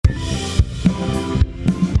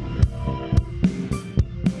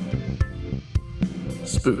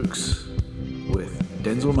Spooks with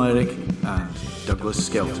Denzel Myrick and Douglas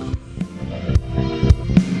Skelton.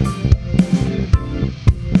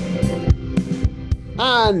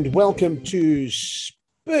 And welcome to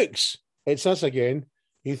Spooks. It's us again.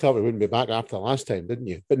 You thought we wouldn't be back after the last time, didn't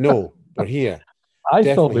you? But no, we're here. I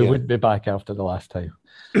thought we wouldn't be back after the last time.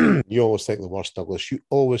 You always think the worst, Douglas. You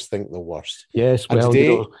always think the worst. Yes, and well,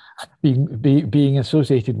 today, being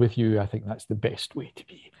associated with you, I think that's the best way to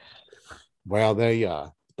be. Well, there you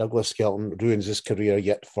are. Douglas Skelton ruins his career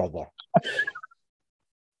yet further.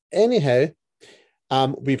 Anyhow,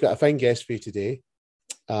 we've got a fine guest for you today.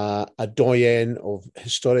 A doyen of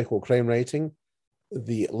historical crime writing,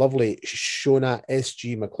 the lovely Shona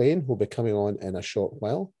S.G. McLean, who'll be coming on in a short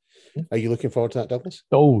while. Are you looking forward to that, Douglas?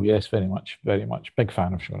 Oh, yes, very much, very much. Big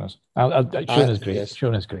fan of Shona's. Shona's great. Yes.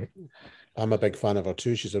 Shona's great. I'm a big fan of her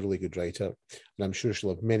too. She's a really good writer, and I'm sure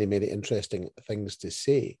she'll have many, many interesting things to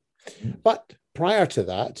say. But prior to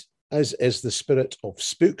that, as is the spirit of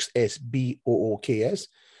Spooks, SBOOKS,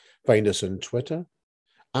 find us on Twitter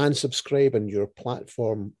and subscribe on your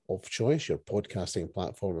platform of choice, your podcasting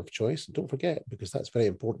platform of choice. And don't forget, because that's very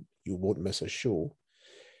important, you won't miss a show.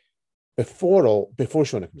 Before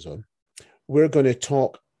Shona comes on, we're going to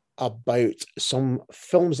talk about some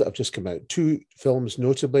films that have just come out. Two films,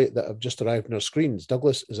 notably, that have just arrived on our screens.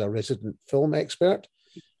 Douglas is a resident film expert,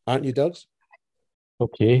 aren't you, Doug?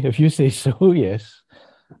 Okay, if you say so, yes.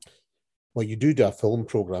 Well, you do a film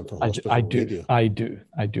program for Hospital Radio. I do,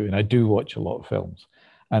 and I do watch a lot of films,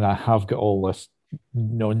 and I have got all this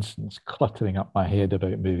nonsense cluttering up my head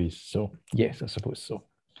about movies. So yes, I suppose so.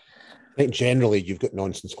 I think generally you've got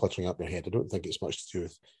nonsense cluttering up your head. I don't think it's much to do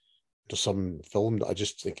with some film. I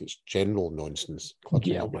just think it's general nonsense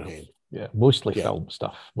cluttering up your head. Yeah, mostly film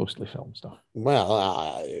stuff. Well,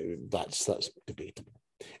 that's debatable.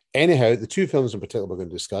 Anyhow, the two films in particular we're going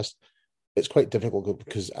to discuss, it's quite difficult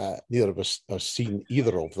because neither of us have seen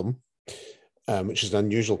either of them, which is an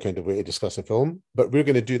unusual kind of way to discuss a film. But we're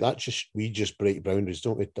going to do that. We just break boundaries,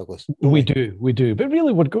 don't we, Douglas? We do. But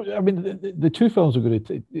really, the two films we're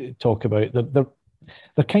going to talk about,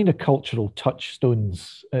 they're kind of cultural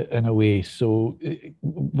touchstones in a way. So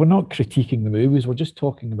we're not critiquing the movies. We're just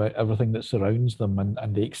talking about everything that surrounds them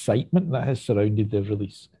and the excitement that has surrounded their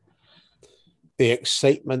release. The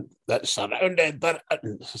excitement that surrounded that.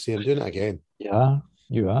 See, I'm doing it again. Yeah,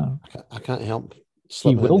 you are. I can't help.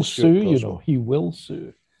 He will sue, you know. He will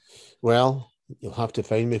sue. Well, you'll have to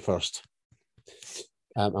find me first.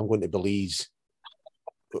 I'm going to Belize.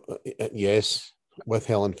 Yes, with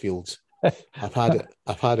Helen Fields. I've had it.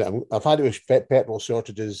 I've had it with petrol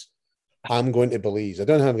shortages. I'm going to Belize. I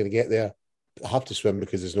don't know how I'm going to get there. I have to swim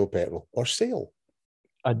because there's no petrol or sail.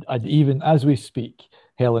 I'd even as we speak,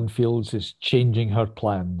 Helen Fields is changing her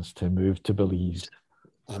plans to move to Belize.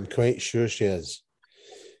 I'm quite sure she is.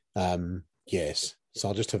 Yes. So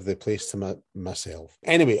I'll just have the place to myself.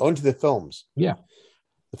 Anyway, on to the films. Yeah.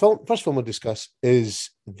 The first film we'll discuss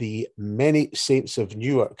is The Many Saints of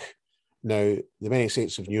Newark. Now, The Many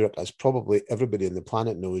Saints of Newark, as probably everybody on the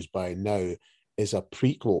planet knows by now, is a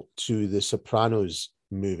prequel to the Sopranos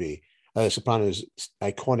movie, Sopranos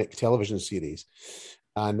iconic television series.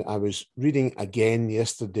 And I was reading again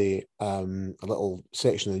yesterday a little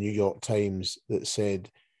section of the New York Times that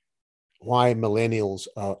said why millennials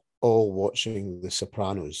are all watching The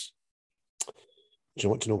Sopranos. Do you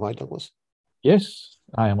want to know why, Douglas? Yes,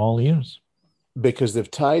 I am all ears. Because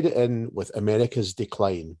they've tied it in with America's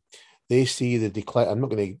decline. They see the decline.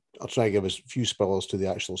 I'll try to give as few spoilers to the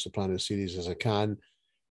actual Sopranos series as I can,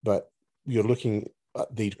 but you're looking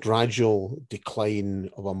at the gradual decline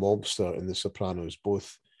of a mobster in The Sopranos,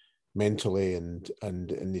 both mentally and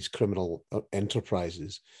in these criminal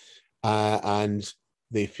enterprises. And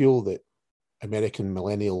they feel that American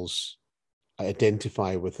millennials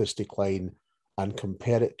identify with this decline and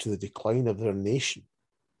compare it to the decline of their nation,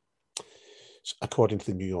 according to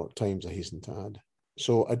the New York Times, I hasten to add.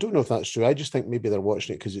 So I don't know if that's true. I just think maybe they're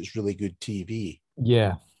watching it because it's really good TV.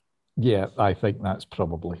 Yeah, I think that's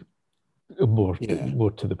probably more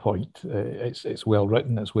to the point. It's well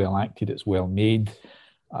written, it's well acted, it's well made.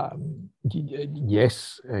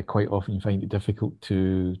 Yes, quite often you find it difficult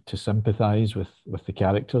to sympathise with the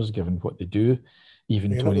characters, given what they do.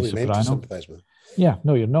 Even you're Tony not really Soprano. Meant to sympathise with them. Yeah,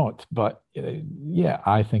 no, you're not. But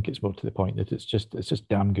I think it's more to the point that it's just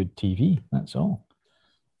damn good TV. That's all.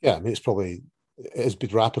 Yeah, I mean, it's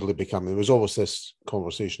been rapidly becoming. There was always this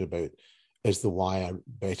conversation about is The Wire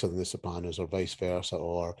better than The Sopranos or vice versa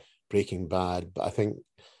or Breaking Bad. But I think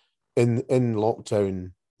in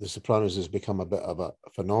lockdown, The Sopranos has become a bit of a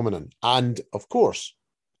phenomenon. And of course,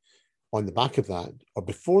 on the back of that, or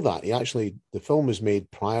before that, the film was made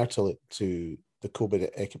prior to the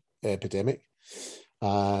COVID epidemic.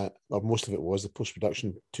 Or most of it was. The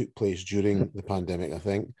post-production took place during the pandemic, I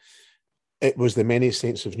think. It was The Many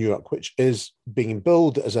Saints of Newark, which is being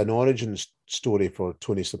billed as an origin story for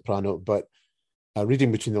Tony Soprano, but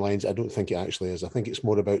reading between the lines, I don't think it actually is. I think it's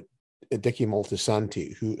more about Dickie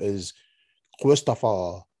Moltisanti, who is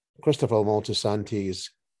Christopher Moltisanti's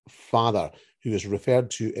father, who is referred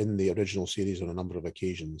to in the original series on a number of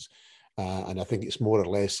occasions. And I think it's more or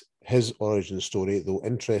less his origin story, though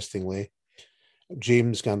interestingly,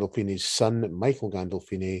 James Gandolfini's son, Michael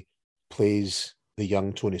Gandolfini, plays the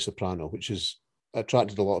young Tony Soprano, which has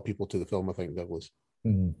attracted a lot of people to the film, I think, Douglas.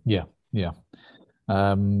 Yeah.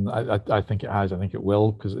 I think it has. I think it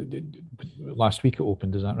will, because last week it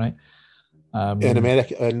opened, is that right? In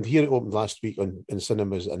America, and here it opened last week in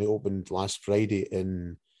cinemas, and it opened last Friday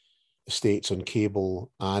in the States on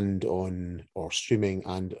cable and or streaming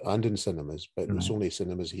and in cinemas, but it's only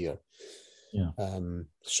cinemas here. Yeah.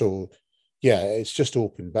 So yeah, it's just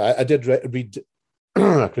open. But I did read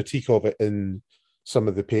a critique of it in some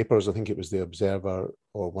of the papers. I think it was the Observer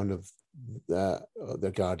or one of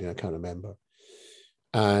the Guardian. I can't remember.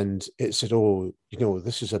 And it said, "Oh,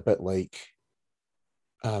 this is a bit like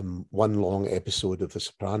one long episode of The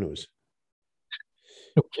Sopranos."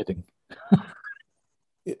 No kidding.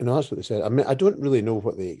 That's what they said. I mean, I don't really know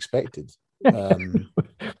what they expected.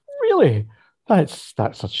 Really? That's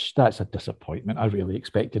a disappointment. I really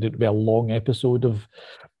expected it to be a long episode of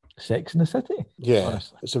Sex in the City. Yeah,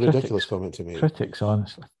 honestly. It's a ridiculous comment to make. Critics,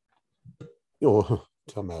 honestly. Oh,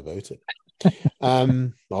 tell me about it.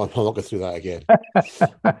 I'll not go through that again,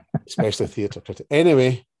 especially theatre critics.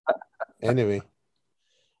 Anyway, I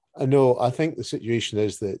know. I think the situation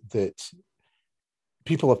is that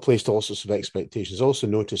people have placed all sorts of expectations. I also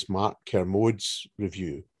noticed Mark Kermode's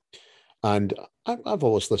review, and I've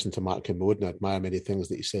always listened to Mark Kermode and I admire many things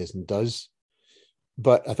that he says and does,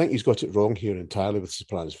 but I think he's got it wrong here entirely with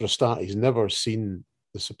Sopranos. For a start, he's never seen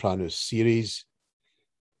the Sopranos series,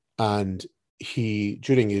 and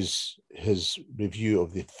during his review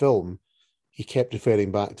of the film, he kept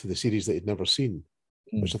referring back to the series that he'd never seen,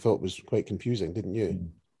 which I thought was quite confusing, didn't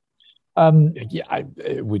you? Yeah,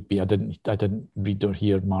 it would be. I didn't read or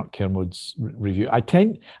hear Mark Kermode's review.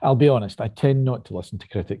 I'll be honest, I tend not to listen to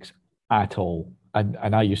critics at all, and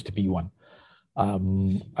I used to be one.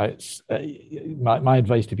 It's my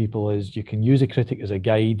advice to people is you can use a critic as a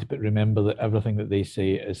guide, but remember that everything that they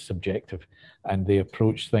say is subjective, and they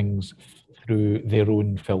approach things through their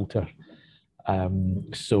own filter.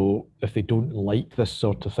 So if they don't like this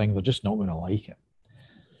sort of thing, they're just not going to like it.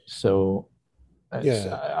 So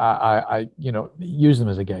I use them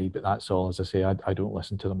as a guide, but that's all. As I say, I don't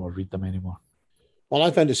listen to them or read them anymore. Well, I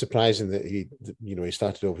found it surprising that he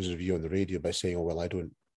started off his review on the radio by saying, "Oh, well, I've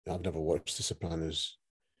never watched The Sopranos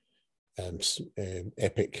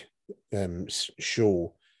epic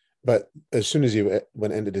show," but as soon as he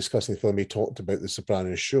went into discussing the film, he talked about The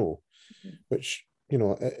Sopranos show, which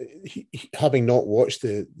he, having not watched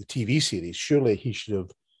the TV series, surely he should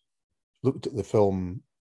have looked at the film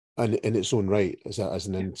in its own right as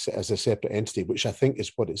a separate entity, which I think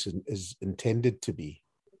is what it is intended to be.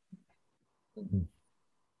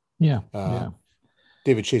 Yeah.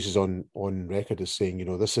 David Chase is on record as saying,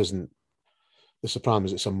 this isn't The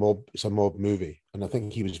Sopranos; it's a mob movie, and I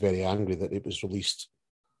think he was very angry that it was released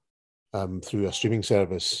through a streaming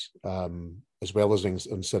service as well as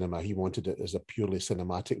in cinema. He wanted it as a purely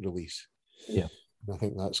cinematic release. Yeah, and I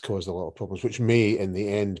think that's caused a lot of problems, which may, in the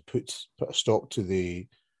end, put a stop to the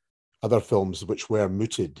other films which were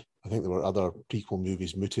mooted. I think there were other prequel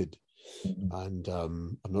movies mooted, and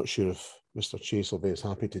I'm not sure if Mr. Chase will be as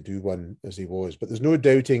happy to do one as he was. But there's no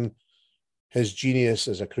doubting his genius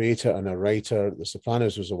as a creator and a writer. The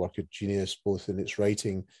Sopranos was a work of genius, both in its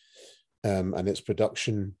writing and its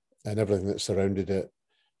production and everything that surrounded it.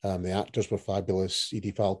 The actors were fabulous.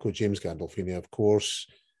 Edie Falco, James Gandolfini, of course,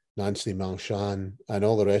 Nancy Marchand, and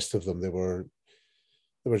all the rest of them. They were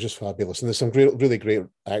just fabulous. And there's some really great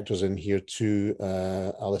actors in here too.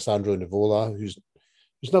 Alessandro Nivola, who's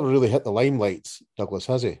never really hit the limelight, Douglas,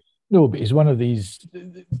 has he? No, but he's one of these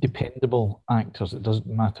dependable actors. It doesn't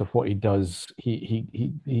matter what he does;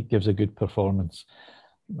 he gives a good performance.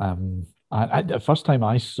 The first time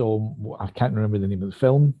I saw him, I can't remember the name of the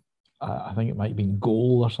film. I think it might have been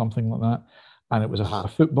Goal or something like that, and it was a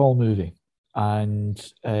football movie. And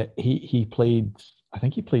he played, I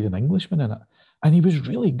think he played an Englishman in it, and he was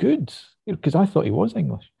really good because I thought he was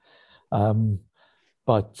English.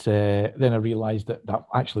 But then I realised that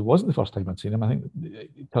actually wasn't the first time I'd seen him. I think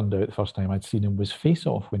it turned out the first time I'd seen him was Face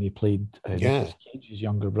Off, when he played Nicolas Cage's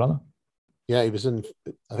younger brother. Yeah, he was in,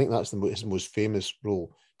 I think that's his most famous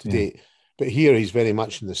role to date. But here he's very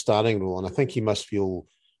much in the starring role, and I think he must feel,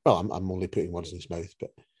 well, I'm only putting words in his mouth, but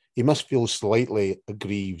he must feel slightly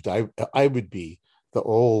aggrieved. I would be, that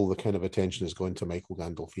all the kind of attention is going to Michael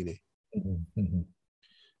Gandolfini. Mm-hmm.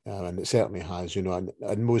 And it certainly has,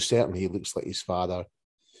 and most certainly he looks like his father.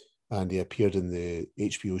 And he appeared in the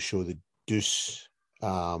HBO show The Deuce,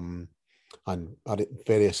 and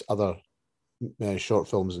various other short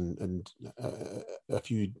films and a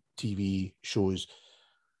few TV shows.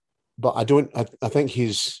 But I think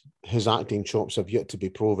his acting chops have yet to be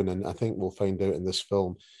proven, and I think we'll find out in this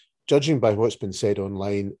film. Judging by what's been said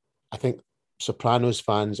online, I think Sopranos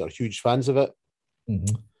fans are huge fans of it.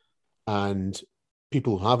 Mm-hmm. And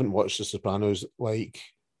people who haven't watched The Sopranos, like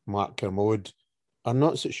Mark Kermode, are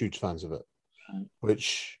not such huge fans of it,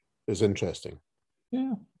 which is interesting.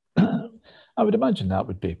 Yeah. I would imagine that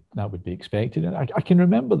would be expected. And I can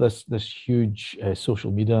remember this huge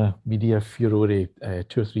social media furore 2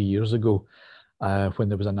 or 3 years ago when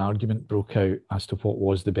there was an argument broke out as to what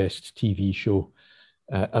was the best TV show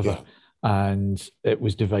ever. Yeah. And it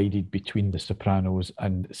was divided between The Sopranos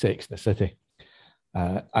and Sex and the City.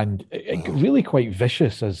 And it got really quite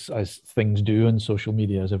vicious as things do on social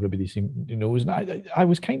media, as everybody knows. And I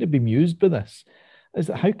was kind of bemused by this, is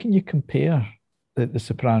that how can you compare the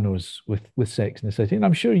Sopranos with Sex and the City? And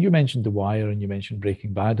I'm sure you mentioned The Wire and you mentioned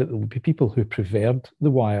Breaking Bad, that there will be people who preferred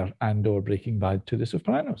The Wire and or Breaking Bad to The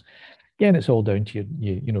Sopranos. Again, it's all down to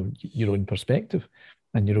your own perspective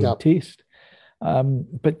and your own taste.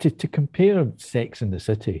 But to compare Sex and the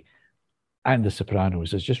City and The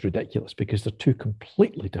Sopranos is just ridiculous, because they're two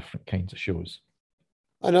completely different kinds of shows.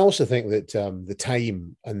 And I also think that the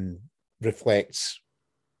time and reflects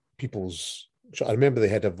people's. I remember they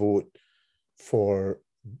had a vote for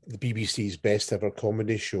the BBC's best ever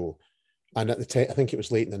comedy show, and at the time, I think it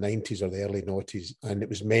was late in the 90s or the early noughties, and it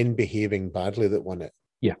was Men Behaving Badly that won it.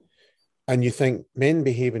 Yeah, and you think Men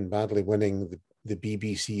Behaving Badly winning the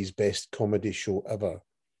BBC's best comedy show ever?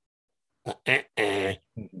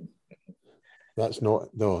 That's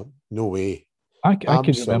no way. I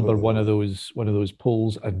can remember one of those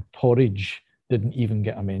polls, and Porridge didn't even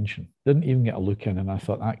get a mention, didn't even get a look in, and I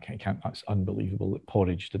thought that's unbelievable that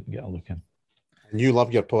Porridge didn't get a look in. And you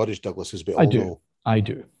love your porridge, Douglas, as we all know. I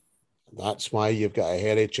do. That's why you've got a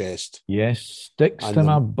hairy chest. Yes, sticks to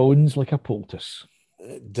my bones like a poultice.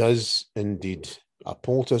 It does indeed. A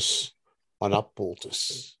poultice on a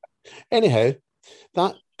poultice. Anyhow,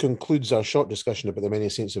 that concludes our short discussion about The Many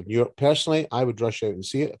Saints of New York. Personally, I would rush out and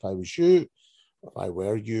see it if I was you, if I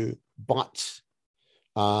were you. But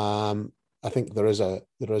I think there is a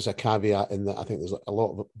caveat in that. I think there's a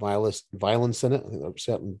lot of violence in it. I think there are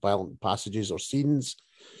certain violent passages or scenes.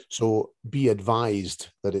 So be advised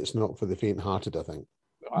that it's not for the faint-hearted, I think.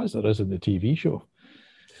 As there is in the TV show.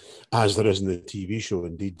 As there is in the TV show,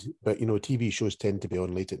 indeed. But, TV shows tend to be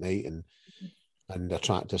on late at night and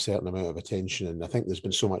attract a certain amount of attention. And I think there's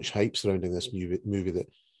been so much hype surrounding this movie that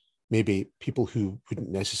maybe people who wouldn't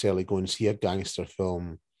necessarily go and see a gangster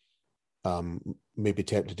film may be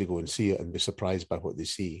tempted to go and see it and be surprised by what they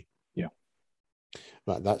see. Yeah.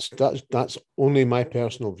 But that's only my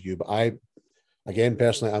personal view. But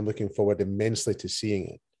personally, I'm looking forward immensely to seeing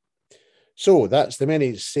it. So that's The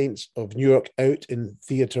Many Saints of New York out in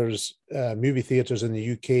theatres, movie theatres in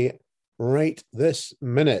the UK right this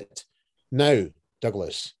minute. Now,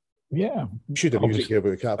 Douglas. Yeah. We should have music here,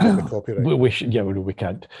 but we can't put the copyright. We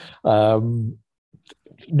can't.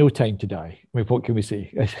 No Time to Die. I mean, what can we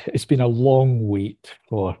say? It's been a long wait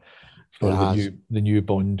for the new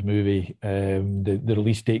Bond movie. The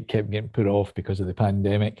release date kept getting put off because of the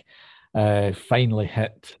pandemic. Finally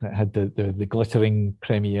hit. It had the glittering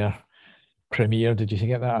premiere. Did you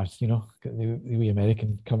get that? Got the wee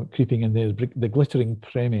American creeping in there. The glittering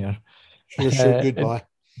premiere. You're so good, boy.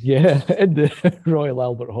 Yeah, in the Royal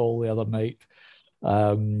Albert Hall the other night.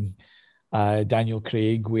 Daniel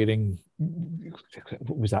Craig wearing,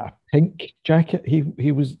 what was that, a pink jacket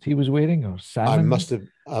he was wearing, or salmon?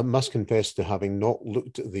 I must confess to having not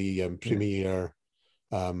looked at the premiere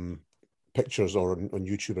pictures or on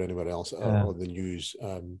YouTube or anywhere else or on the news.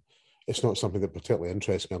 It's not something that particularly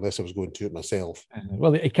interests me unless I was going to it myself.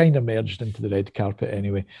 Well, it kind of merged into the red carpet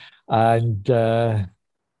anyway, and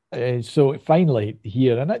so finally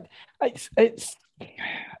here, and it's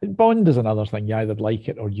Bond is another thing. You either like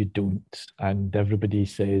it or you don't, and everybody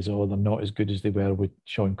says, "Oh, they're not as good as they were with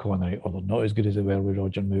Sean Connery, or they're not as good as they were with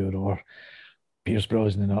Roger Moore, or Pierce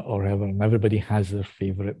Brosnan, or whatever." And everybody has their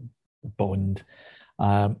favourite Bond,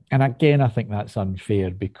 and again, I think that's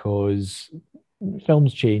unfair because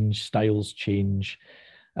films change, styles change,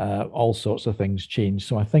 all sorts of things change.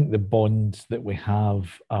 So I think the Bonds that we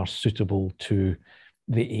have are suitable to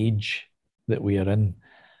the age that we are in.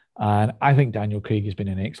 And I think Daniel Craig has been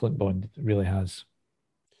an excellent Bond. It really has.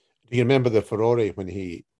 Do you remember the Ferrari when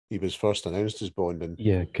he was first announced as Bond and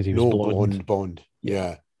Yeah, because he was no blonde. blonde Bond?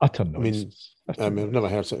 Yeah. Utter I mean, nonsense. Utter I've nonsense. never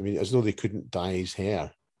heard something. I mean, as though they couldn't dye his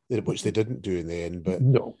hair, which they didn't do in the end, but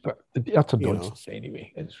No, but utter you know, nonsense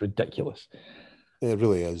anyway. It's ridiculous. it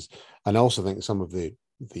really is. And I also think some of the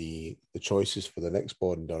choices for the next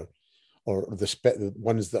Bond are, or the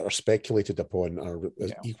ones that are speculated upon are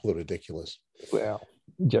Yeah. equally ridiculous. Well,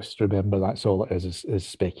 just remember that's all it is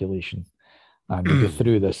speculation. And we go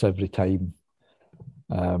through this every time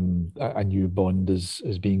a new Bond is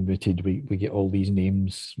being mooted. We get all these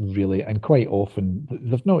names really, and quite often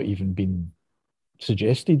they've not even been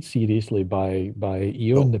suggested seriously by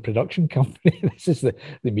Eon, No, the production company. This is the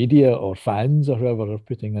media or fans or whoever are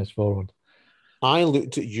putting this forward. I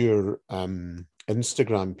looked at your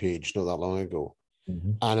Instagram page not that long ago,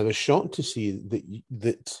 Mm-hmm. and I was shocked to see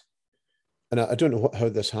that. And I don't know how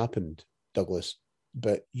this happened, Douglas,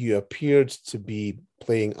 but you appeared to be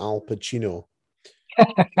playing Al Pacino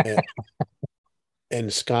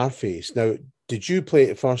in Scarface. Now, did you play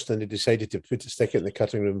it first and they decided to stick it in the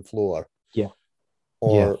cutting room floor? Yeah.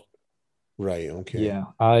 Or Yeah. right, okay. Yeah,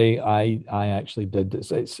 I actually did.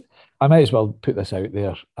 It's I might as well put this out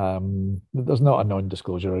there. There's not a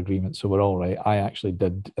non-disclosure agreement, so we're all right. I actually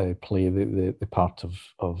did play the part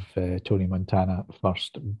of Tony Montana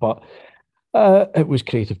first, but it was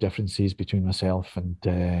creative differences between myself and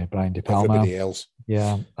Brian De Palma. Everybody else.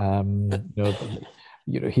 Yeah, I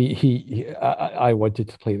wanted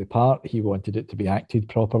to play the part. He wanted it to be acted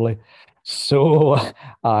properly. So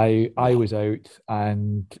I was out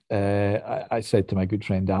and I said to my good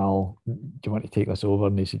friend Al, "Do you want to take this over?"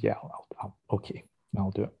 And he said, "Yeah, okay,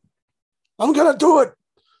 I'll do it." I'm gonna do it.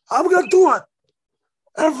 I'm gonna do it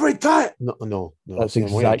every time. No. That's See,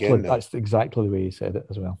 I'm way again now. exactly the way he said it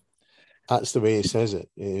as well. That's the way he says it.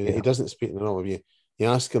 He Yeah. doesn't speak normal. You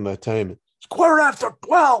ask him a time. It's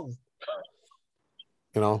 12:15.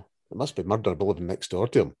 You know, it must be murder living next door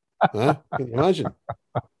to him. Huh? Can you imagine?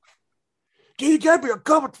 Can you get me a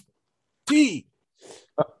cup of tea?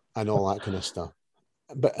 And all that kind of stuff.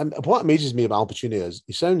 But what amazes me about Al Pacino is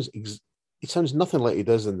he sounds nothing like he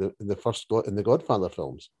does in the Godfather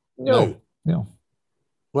films. No.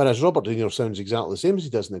 Whereas Robert De Niro sounds exactly the same as he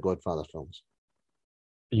does in the Godfather films.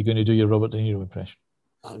 Are you going to do your Robert De Niro impression?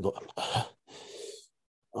 I'm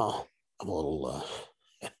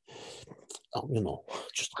a little,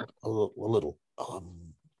 just a little.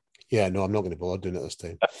 Yeah, no, I'm not going to bother doing it this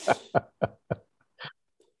time.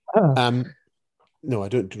 No, I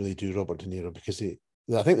don't really do Robert De Niro because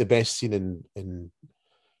I think the best scene in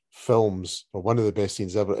films, or one of the best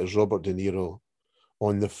scenes ever, is Robert De Niro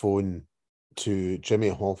on the phone to Jimmy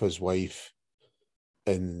Hoffa's wife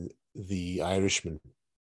in The Irishman,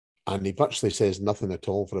 and he virtually says nothing at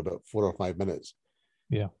all for about 4 or 5 minutes.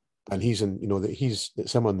 Yeah, and it's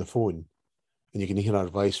him on the phone, and you can hear our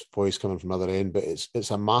voice coming from the other end. But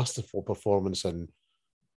it's a masterful performance and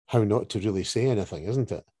how not to really say anything,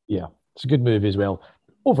 isn't it? Yeah, it's a good movie as well.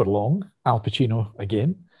 Overlong, Al Pacino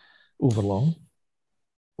again, overlong.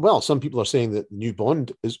 Well, some people are saying that New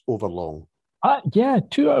Bond is overlong. Yeah,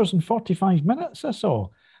 2 hours and 45 minutes. I saw.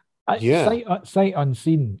 Sight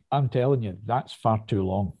unseen. I'm telling you, that's far too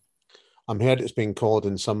long. I'm heard it's being called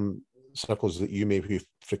in some circles that you may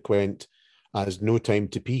frequent as no time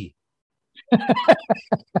to pee.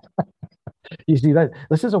 You see that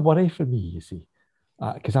this is a worry for me. You see,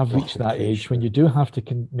 because I've reached that age when you do have to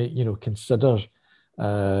consider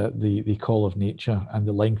the call of nature and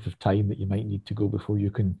the length of time that you might need to go before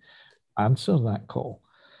you can answer that call.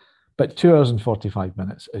 But 2 hours and 45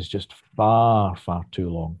 minutes is just far, far too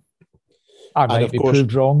long. I might be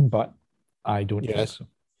proved wrong, but I don't think so.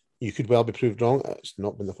 You could well be proved wrong. It's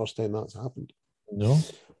not been the first time that's happened. No.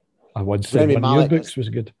 I once said one of your books was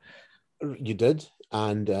good. You did,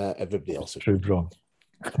 and everybody else is proved wrong.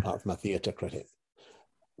 Apart from a theatre critic.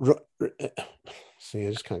 See,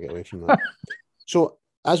 I just can't get away from that. So,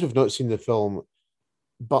 as we've not seen the film,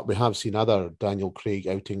 but we have seen other Daniel Craig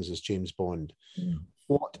outings as James Bond,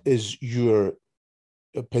 what is your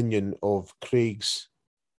opinion of Craig's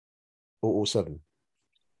 007?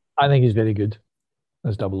 I think he's very good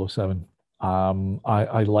as 007.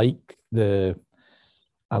 I like the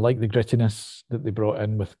grittiness that they brought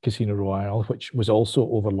in with Casino Royale, which was also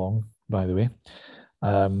overlong, by the way.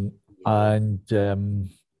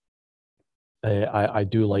 I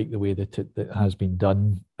do like the way that it has been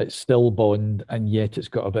done. It's still Bond, and yet it's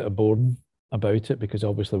got a bit of Bourne about it, because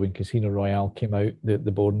obviously when Casino Royale came out, the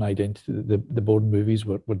Bourne identity, the Bourne movies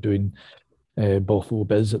were doing both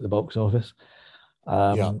biz at the box office.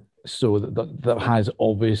 So that has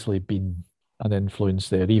obviously been an influence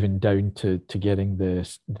there, even down to getting the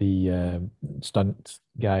stunt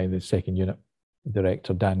guy, the second unit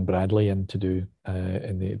director Dan Bradley, in to do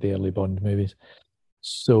in the early Bond movies.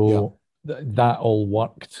 So that all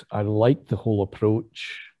worked. I liked the whole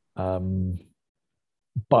approach,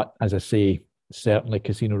 but as I say, certainly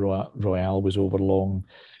Casino Royale was overlong.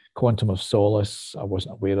 Quantum of Solace, I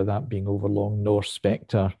wasn't aware of that being overlong, nor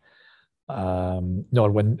Spectre.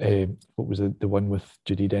 Nor when what was the one with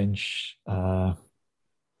Judi Dench? Her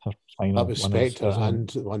final that was one Spectre and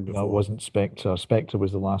the one before. No, it wasn't Spectre. Spectre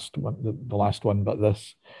was the last one, the last one, but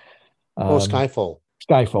this. Skyfall.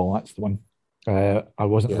 Skyfall, that's the one. I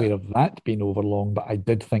wasn't aware of that being overlong, but I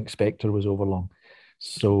did think Spectre was overlong.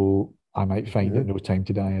 So I might find it No Time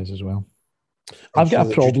to Die is as well. I've got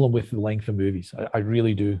a problem with the length of movies. I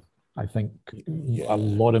really do. I think a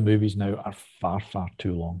lot of movies now are far, far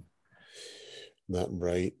too long. That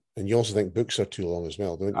right. And you also think books are too long as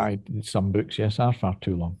well, don't you? Some books, yes, are far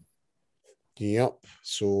too long. Yep.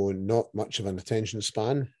 So not much of an attention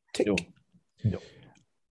span. Tick. No.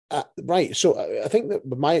 Right. So I think that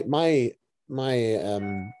my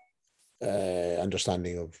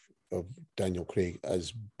understanding of Daniel Craig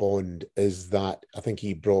as Bond is that I think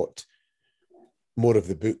he brought more of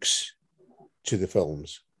the books to the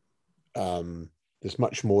films. There's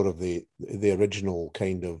much more of the original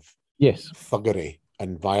kind of thuggery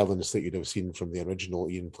and violence that you'd have seen from the original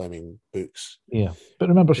Ian Fleming books. Yeah, but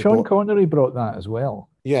remember, Sean Connery brought that as well.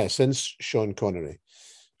 Yeah, since Sean Connery.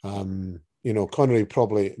 Connery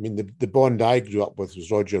probably, I mean, the Bond I grew up with was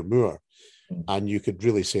Roger Moore, and you could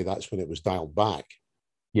really say that's when it was dialed back.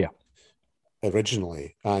 Yeah.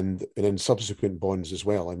 Originally, and in subsequent Bonds as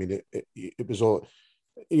well. I mean, it was all,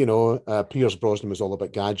 Pierce Brosnan was all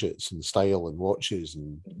about gadgets and style and watches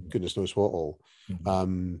and goodness knows what all.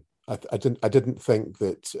 I didn't think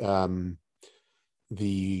that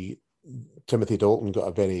the Timothy Dalton got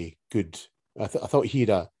a very good. I thought he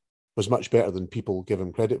was much better than people give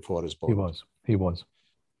him credit for as Bond. He was.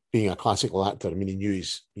 Being a classical actor, I mean, he knew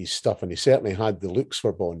his stuff, and he certainly had the looks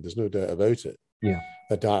for Bond. There's no doubt about it. Yeah.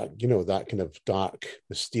 The dark, that kind of dark,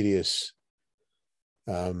 mysterious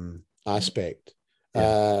aspect.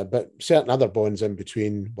 Yeah. But certain other Bonds in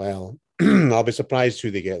between, well, I'll be surprised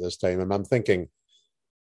who they get this time. And I'm thinking,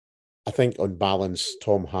 I think on balance,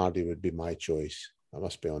 Tom Hardy would be my choice. I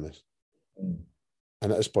must be honest. And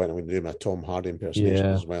at this point, I'm going to do my Tom Hardy impersonation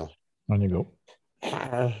as well. On you go.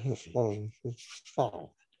 I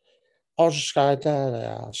was just going down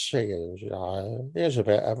there singing, here's a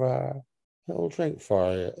bit of a little drink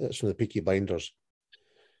for you. It's from the Peaky Blinders.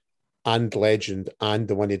 And Legend, and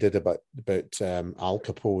the one he did about Al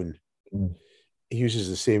Capone. He uses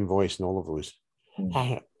the same voice in all of those. In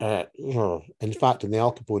fact, in the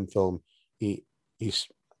Al Capone film, he's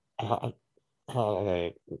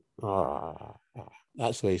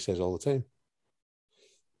that's the way he says all the time.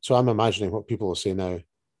 So I'm imagining what people will say now.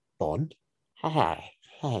 Bond? Hi,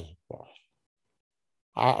 boy.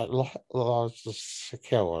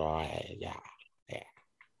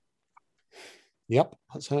 Yep,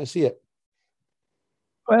 that's how I see it.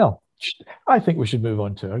 Well, I think we should move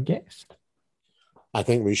on to our guest. I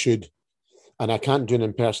think we should. And I can't do an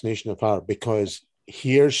impersonation of her because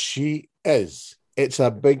here she is. It's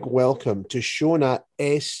a big welcome to Shona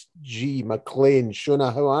S.G. McLean.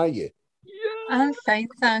 Shona, how are you? I'm fine,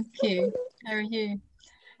 thank you. How are you?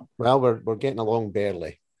 Well, we're getting along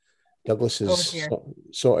barely. Douglas has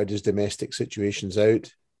sorted his domestic situations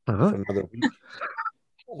out for another week.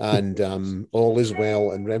 And all is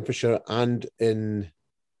well in Renfrewshire and on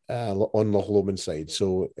Loch Lomond side.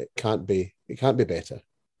 So it can't be better.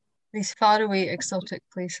 These faraway exotic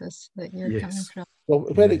places that you're coming from. Well,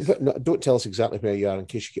 don't tell us exactly where you are in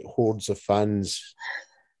case you get hordes of fans.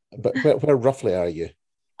 But where roughly are you?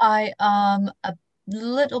 I am a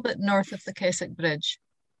little bit north of the Keswick Bridge.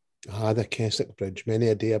 The Keswick Bridge. Many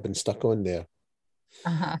a day I've been stuck on there.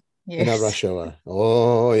 Yes. In a rush hour.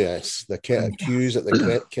 Oh, yes. The queues at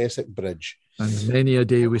the Keswick Bridge. And many a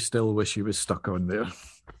day we still wish he was stuck on there.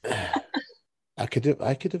 I could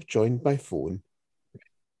have joined by phone.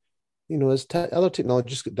 There's other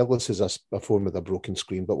technologies. Douglas has a phone with a broken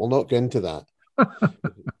screen, but we'll not go into that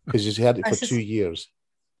because he's had it for 2 years.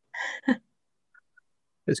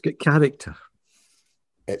 It's got character.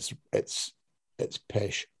 It's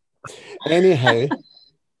pish. Anyhow,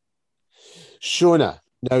 Shona,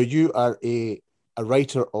 now you are a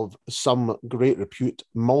writer of some great repute,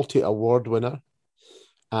 multi-award winner,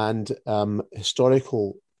 and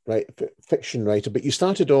historical fiction writer. But you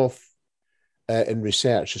started off in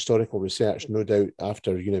research, historical research, no doubt,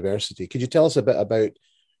 after university. Could you tell us a bit about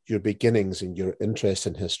your beginnings and your interest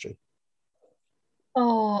in history?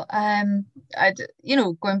 Oh,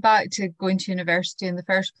 going back to going to university in the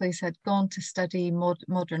first place, I'd gone to study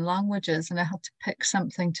modern languages and I had to pick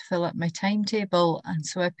something to fill up my timetable. And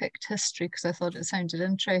so I picked history because I thought it sounded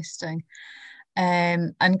interesting.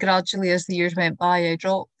 And gradually, as the years went by, I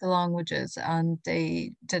dropped the languages and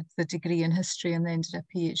I did the degree in history and then did a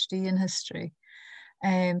PhD in history.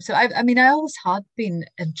 I mean, I always had been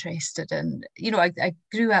interested in, I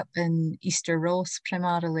grew up in Easter Ross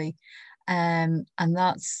primarily, and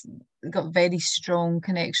that's got very strong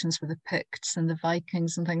connections with the Picts and the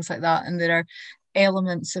Vikings and things like that. And there are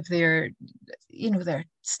elements of their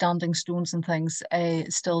standing stones and things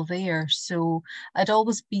still there. So I'd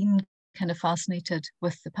always been kind of fascinated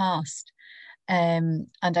with the past. And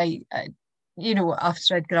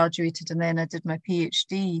after I'd graduated and then I did my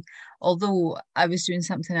PhD, although I was doing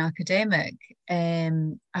something academic,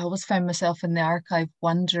 I always found myself in the archive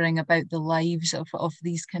wondering about the lives of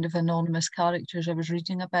these kind of anonymous characters I was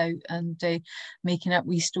reading about and making up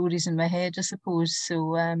wee stories in my head, I suppose.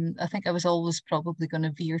 So I think I was always probably going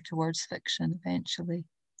to veer towards fiction eventually.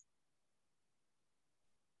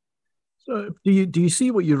 So do you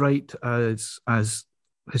see what you write as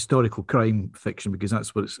historical crime fiction, because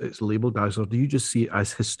that's what it's labelled as, or do you just see it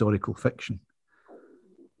as historical fiction?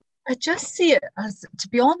 I just see it as, to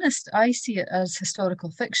be honest, I see it as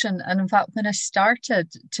historical fiction. And in fact, when I started,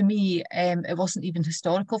 to me, it wasn't even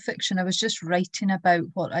historical fiction. I was just writing about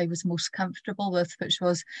what I was most comfortable with, which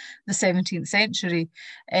was the 17th century,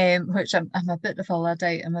 which I'm a bit of a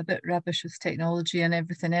Luddite. I'm a bit rubbish with technology and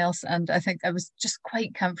everything else. And I think I was just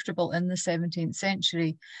quite comfortable in the 17th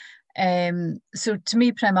century. So to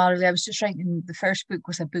me, primarily, I was just writing. The first book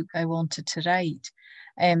was a book I wanted to write,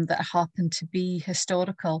 that happened to be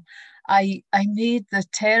historical. I made the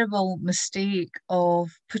terrible mistake of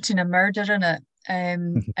putting a murder in it.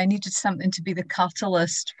 I needed something to be the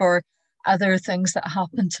catalyst for other things that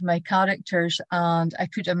happened to my characters, and I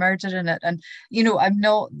put a murder in it. And I'm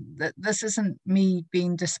not. This isn't me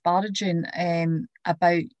being disparaging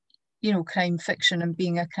about crime fiction and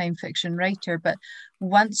being a crime fiction writer. But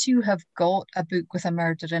once you have got a book with a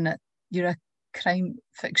murder in it, you're a crime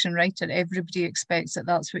fiction writer. Everybody expects that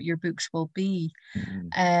that's what your books will be.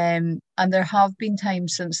 And there have been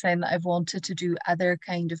times since then that I've wanted to do other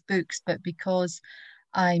kind of books, but because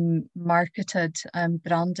I'm marketed and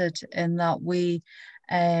branded in that way,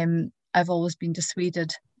 I've always been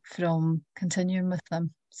dissuaded from continuing with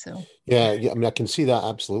them. So Yeah. I mean, I can see that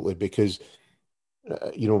absolutely because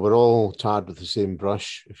we're all tarred with the same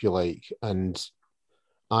brush, if you like. And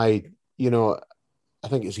I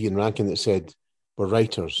think it's Ian Rankin that said, we're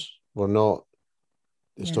writers. We're not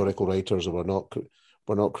historical writers, or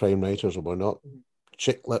we're not crime writers, or we're not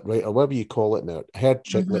chick lit writer, or whatever you call it now. I heard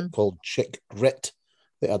chick lit called chick writ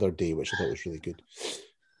the other day, which I thought was really good.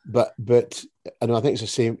 But I know, I think it's the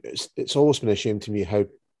same. It's always been a shame to me how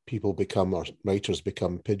people become, or writers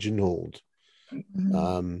become, pigeonholed.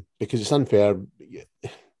 Because it's unfair.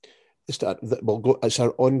 It's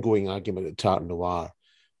our ongoing argument at Tarte Noir.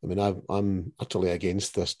 I mean, I'm utterly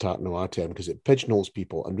against this Tarte Noir term because it pigeonholes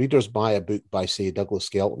people, and readers buy a book by, say, Douglas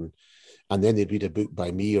Skelton, and then they read a book by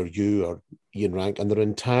me or you or Ian Rank, and they're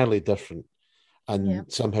entirely different,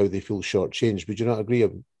 and somehow they feel shortchanged. Would you not agree?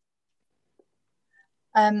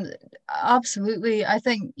 Absolutely. I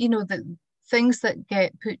think, that things that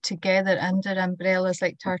get put together under umbrellas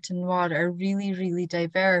like Tarte Noir are really, really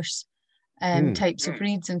diverse types of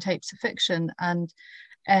reads and types of fiction. And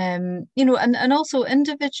and also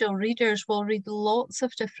individual readers will read lots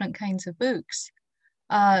of different kinds of books.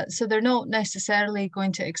 So they're not necessarily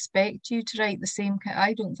going to expect you to write the same kind.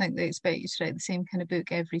 I don't think they expect you to write the same kind of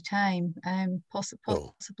book every time.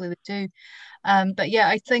 Possibly they do. But yeah,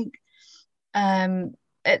 I think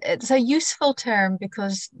it's a useful term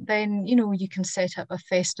because then, you can set up a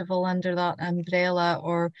festival under that umbrella,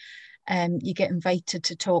 or you get invited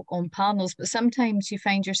to talk on panels. But sometimes you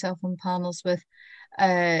find yourself on panels with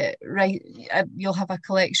you'll have a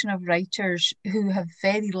collection of writers who have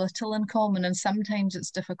very little in common, and sometimes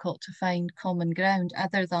it's difficult to find common ground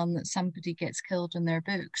other than that somebody gets killed in their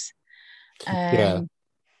books. I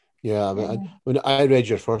mean, when I read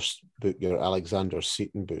your first book, your Alexander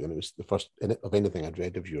Seton book, and it was the first of anything I'd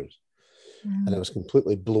read of yours, and I was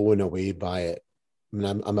completely blown away by it. I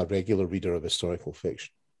mean, I'm a regular reader of historical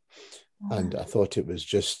fiction, and I thought it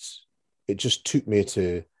just took me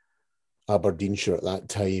to Aberdeenshire at that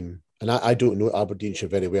time. And I don't know Aberdeenshire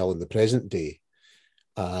very well in the present day.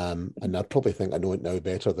 And I probably think I know it now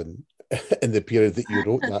better than in the period that you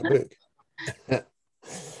wrote that book.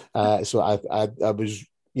 So I was,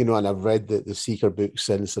 and I've read the Seeker books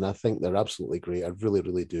since, and I think they're absolutely great. I really,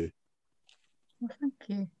 really do. Well, thank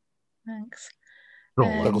you. Thanks.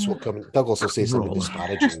 Douglas will say something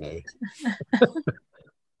disparaging now.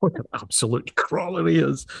 What an absolute crawler he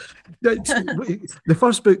is. The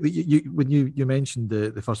first book that when you mentioned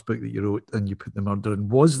the first book that you wrote and you put the murder in,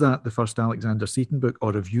 was that the first Alexander Seton book,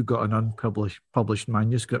 or have you got an unpublished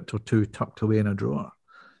manuscript or two tucked away in a drawer?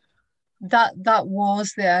 That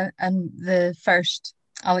was the first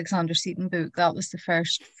Alexander Seton book. That was the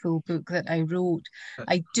first full book that I wrote.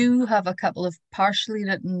 I do have a couple of partially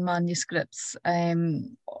written manuscripts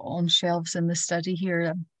on shelves in the study here.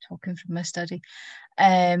 I'm talking from my study.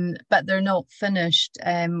 But they're not finished.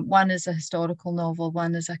 One is a historical novel,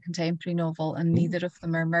 one is a contemporary novel, and neither of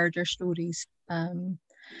them are murder stories. And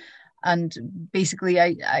basically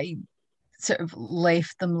I sort of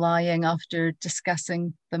left them lying after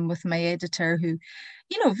discussing them with my editor, who,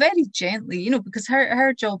 very gently, because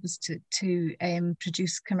her job is to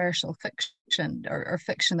produce commercial fiction or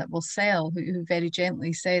fiction that will sell, who very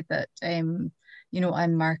gently said that I'm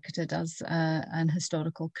marketed as an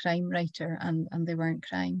historical crime writer, and they weren't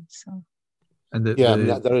crime. So, and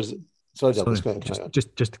there is. Sorry,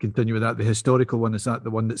 just to continue with that, the historical one, is that the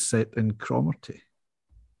one that's set in Cromarty?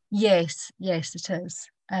 Yes, it is.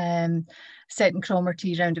 Set in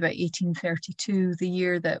Cromarty around about 1832, the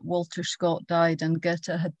year that Walter Scott died and Goethe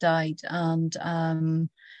had died, and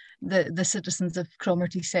the citizens of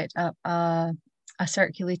Cromarty set up a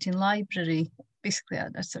circulating library, basically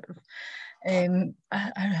a sort of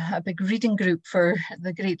a big reading group for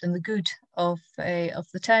the great and the good of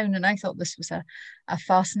the town. And I thought this was a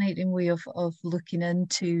fascinating way of looking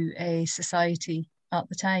into society at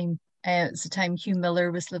the time. It was the time Hugh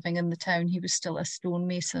Miller was living in the town. He was still a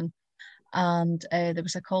stonemason, and there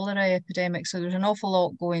was a cholera epidemic, so there was an awful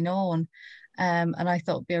lot going on. And I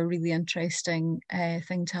thought it'd be a really interesting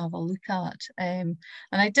thing to have a look at. And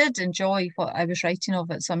I did enjoy what I was writing of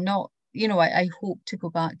it, so I'm not, I hope to go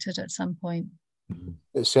back to it at some point.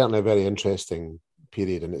 It's certainly a very interesting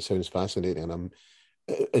period, and it sounds fascinating. And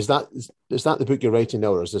is that the book you're writing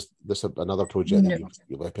now, or is this another project that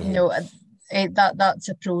you left behind? No, that's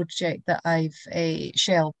a project that I've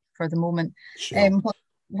shelved for the moment. Sure.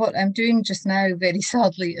 What I'm doing just now, very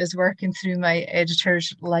sadly, is working through my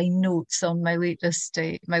editor's line notes on my latest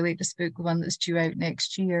book, the one that's due out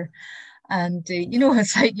next year. And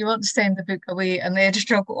it's like you want to send the book away, and the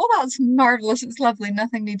editor will go, "Oh, that's marvelous! It's lovely.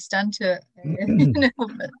 Nothing needs done to it."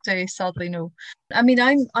 But sadly, no. I mean,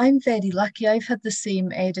 I'm very lucky. I've had the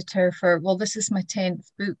same editor this is my 10th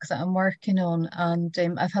book that I'm working on, and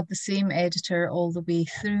I've had the same editor all the way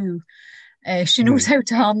through. She knows how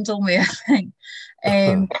to handle me, I think.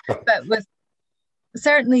 But with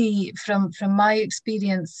certainly from my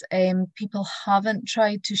experience, people haven't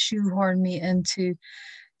tried to shoehorn me into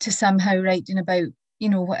somehow writing about,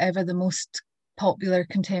 whatever the most popular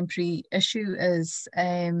contemporary issue is.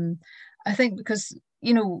 I think because,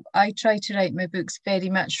 I try to write my books very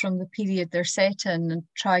much from the period they're set in, and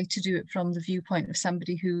try to do it from the viewpoint of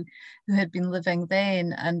somebody who had been living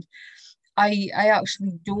then. And I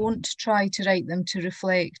actually don't try to write them to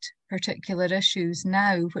reflect particular issues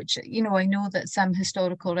now, which, I know that some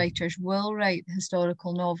historical writers will write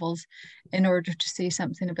historical novels in order to say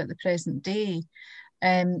something about the present day.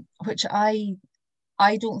 Which I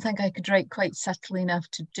don't think I could write quite subtly enough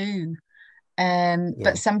to do.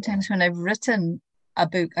 But sometimes when I've written a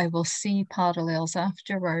book, I will see parallels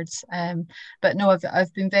afterwards. But no,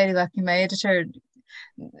 I've been very lucky. My editor,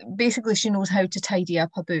 basically, she knows how to tidy up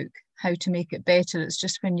a book, how to make it better. It's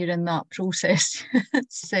just when you're in that process,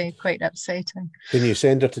 it's quite upsetting. Can you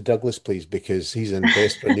send her to Douglas, please? Because he's in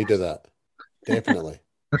desperate need of that. Definitely.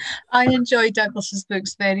 I enjoy Douglas's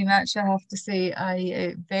books very much, I have to say.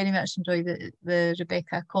 I very much enjoy the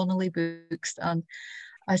Rebecca Connolly books, and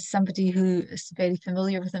as somebody who is very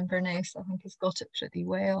familiar with Inverness, I think he's got it pretty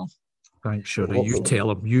well. Thanks, Shauna. You tell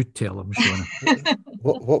him, Shauna.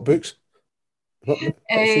 What books? Don't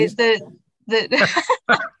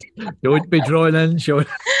be drawn in, Shauna.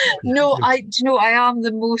 No, I am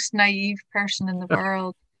the most naive person in the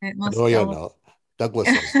world. No, you're not. Douglas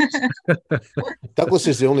is. Douglas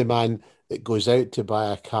is the only man that goes out to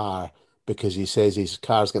buy a car because he says his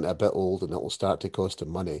car's getting a bit old and it will start to cost him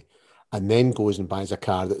money, and then goes and buys a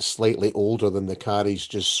car that's slightly older than the car he's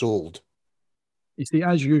just sold. You see,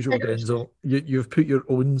 as usual, Denzel, you've put your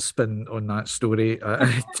own spin on that story.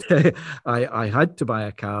 I had to buy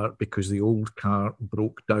a car because the old car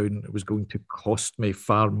broke down. It was going to cost me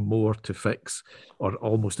far more to fix, or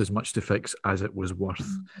almost as much to fix as it was worth.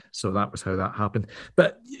 So that was how that happened.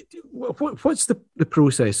 But what's the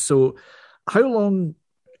process? So how long,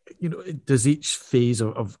 does each phase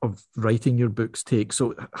of writing your books take?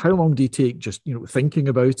 So how long do you take just, thinking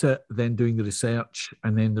about it, then doing the research,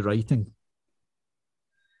 and then the writing?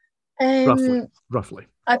 Roughly.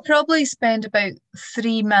 I probably spend about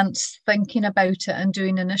 3 months thinking about it and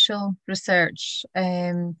doing initial research,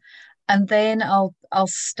 and then I'll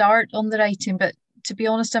start on the writing. But to be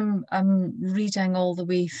honest, I'm reading all the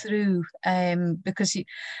way through, because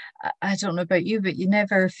I don't know about you, but you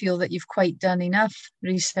never feel that you've quite done enough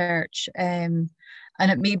research, and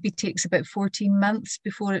it maybe takes about 14 months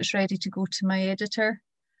before it's ready to go to my editor.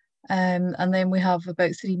 And then we have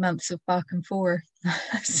about 3 months of back and forth.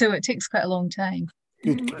 So it takes quite a long time.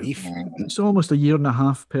 Good grief. It's almost a year and a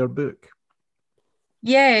half per book.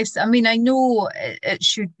 Yes, I mean I know it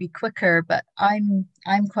should be quicker, but I'm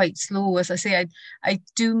quite slow. As I say, I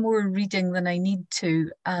do more reading than I need to,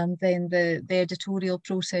 and then the editorial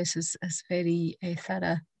process is very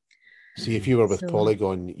thorough. See, if you were with So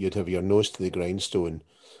Polygon, you'd have your nose to the grindstone,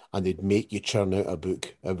 and they'd make you churn out a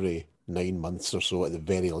book every 9 months or so at the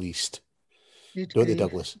very least. good Don't they, grief.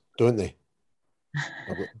 Douglas? Don't they?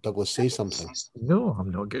 Douglas, say something. No,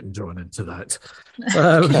 I'm not getting drawn into that.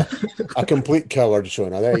 A complete coward,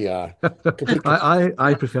 Shona. There you are. Complete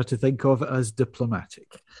I prefer to think of it as diplomatic.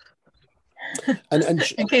 and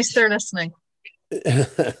In case they're listening.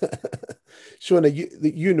 Shona,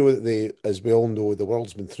 you know that as we all know, the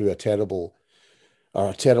world's been through a terribly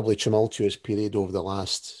tumultuous period over the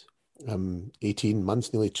last 18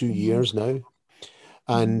 months, nearly 2 years now.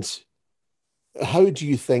 And how do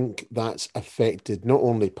you think that's affected not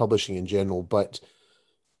only publishing in general, but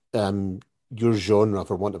your genre,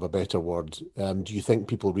 for want of a better word? Do you think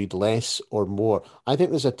people read less or more? I think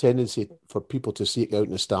there's a tendency for people to seek out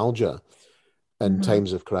nostalgia in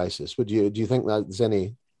times of crisis. But do you think that there's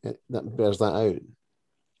any that bears that out?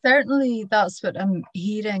 Certainly, that's what I'm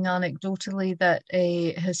hearing anecdotally, that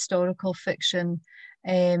historical fiction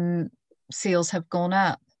sales have gone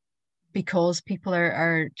up because people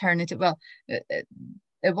are turning to, well, it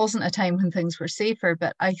wasn't a time when things were safer,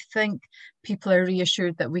 but I think people are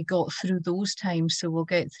reassured that we got through those times, so we'll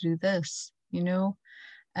get through this,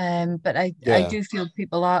 But I do feel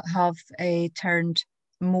people have turned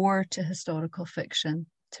more to historical fiction,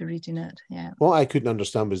 to reading it. Yeah. What I couldn't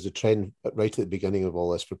understand was the trend right at the beginning of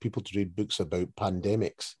all this for people to read books about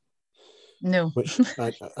pandemics. No. Which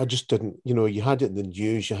I just didn't, you had it in the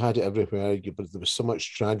news, you had it everywhere, but there was so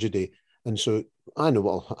much tragedy. And so I know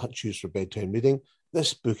what I'll choose for bedtime reading.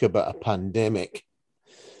 This book about a pandemic,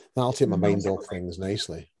 that'll take my mind off things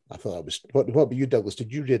nicely. I thought that was, what about you, Douglas?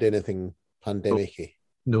 Did you read anything pandemic-y?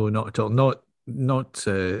 No, not at all. Not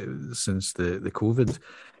since the COVID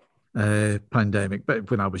pandemic. But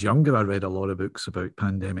when I was younger, I read a lot of books about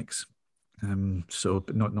pandemics.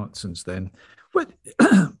 But not since then. What?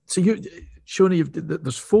 So Shona,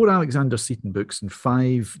 there's 4 Alexander Seton books and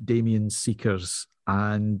 5 Damien Seekers,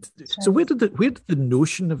 and so where did the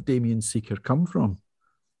notion of Damien Seeker come from?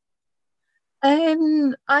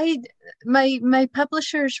 My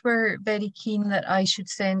publishers were very keen that I should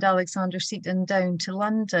send Alexander Seton down to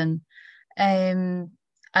London, and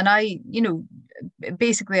I,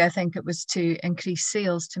 basically I think it was to increase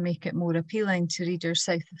sales, to make it more appealing to readers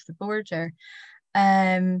south of the border.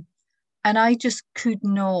 And I just could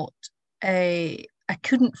not, I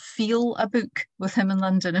couldn't feel a book with him in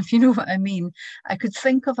London, if you know what I mean. I could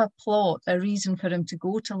think of a plot, a reason for him to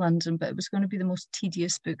go to London, but it was going to be the most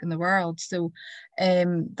tedious book in the world. So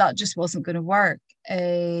that just wasn't going to work.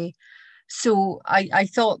 So I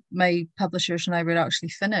thought my publishers and I were actually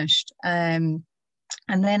finished. And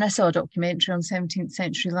then I saw a documentary on 17th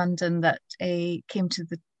century London that came to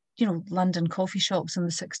the London coffee shops in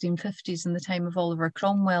the 1650s in the time of Oliver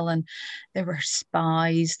Cromwell, and there were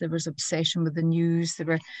spies, there was obsession with the news, there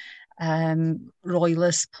were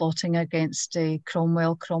royalists plotting against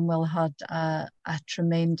Cromwell. Cromwell had a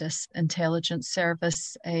tremendous intelligence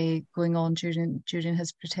service going on during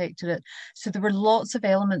his protectorate. So there were lots of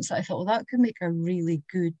elements that I thought, well, that could make a really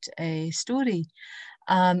good story.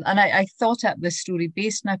 And I thought up this story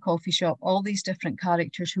based in a coffee shop, all these different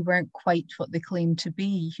characters who weren't quite what they claimed to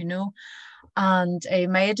be, And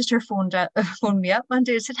my editor phoned me up one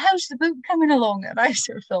day and said, "How's the book coming along?" And I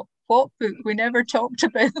sort of thought, what book? We never talked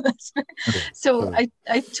about this. So I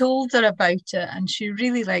told her about it, and she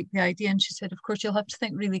really liked the idea. And she said, "Of course, you'll have to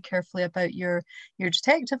think really carefully about your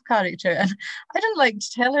detective character." And I didn't like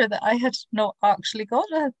to tell her that I had not actually got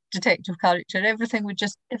a detective character. Everything would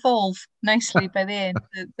just evolve nicely by the end.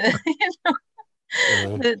 The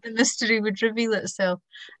mystery would reveal itself.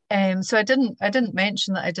 So I didn't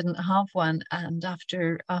mention that I didn't have one. And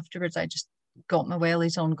afterwards, I just got my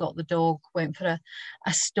wellies on, got the dog, went for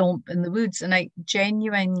a stomp in the woods, and I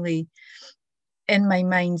genuinely in my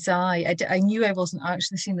mind's eye, I knew I wasn't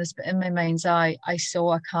actually seeing this, but in my mind's eye, I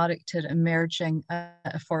saw a character emerging at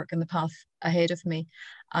a fork in the path ahead of me.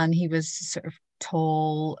 And he was sort of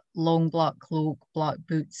tall, long black cloak, black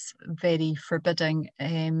boots, very forbidding.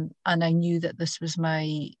 And I knew that this was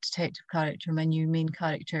my detective character, my new main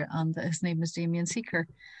character, and that his name was Damien Seeker.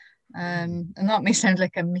 And that may sound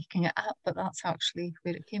like I'm making it up, but that's actually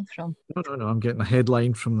where it came from. No. I'm getting a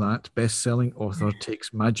headline from that. Best-selling author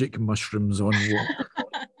takes magic mushrooms on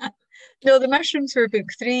walk. No, the mushrooms were book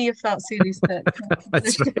 3 of that series. But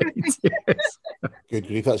That's right. Yes. Good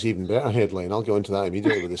grief, that's even better headline. I'll go into that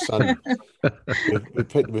immediately with the Sun.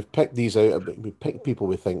 We've picked these out. We've picked people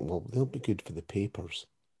we think, well, they'll be good for the papers.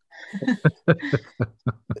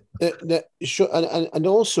 And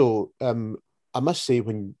also, I must say,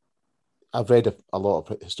 when I've read a lot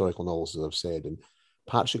of historical novels, as I've said, and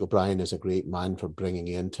Patrick O'Brian is a great man for bringing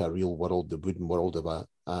into a real world, the wooden world of a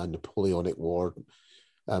Napoleonic War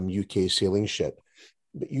UK sailing ship.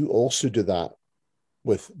 But you also do that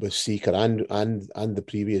with Seeker and the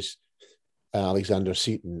previous Alexander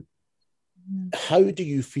Seton. How do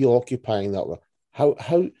you feel occupying that? How?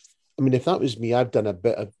 I mean, if that was me, I've done a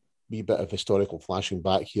wee bit of historical flashing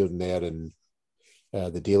back here and there in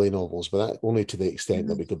the daily novels, but that only to the extent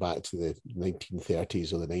that we go back to the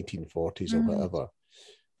 1930s or the 1940s or whatever.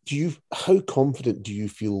 How confident do you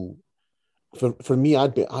feel? For me,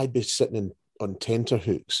 I'd be sitting on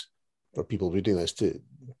tenterhooks for people reading this to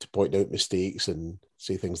point out mistakes and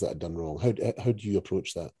say things that I've done wrong. How do you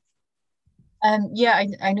approach that? Yeah,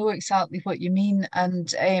 I know exactly what you mean.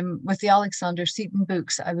 And with the Alexander Seton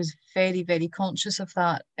books, I was very, very conscious of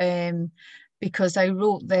that because I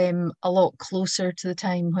wrote them a lot closer to the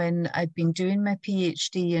time when I'd been doing my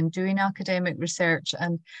PhD and doing academic research.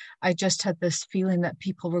 And I just had this feeling that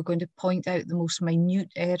people were going to point out the most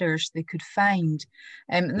minute errors they could find.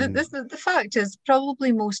 The fact is,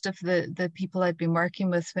 probably most of the people I'd been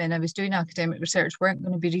working with when I was doing academic research weren't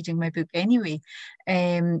going to be reading my book anyway.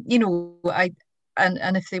 And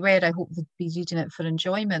if they were, I hope they'd be reading it for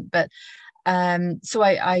enjoyment. But so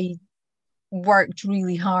I worked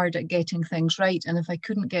really hard at getting things right, and if I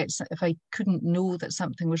couldn't know that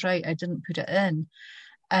something was right, I didn't put it in.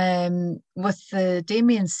 With the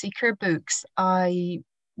Damien Seeker books, I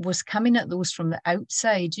was coming at those from the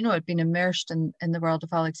outside. I'd been immersed in the world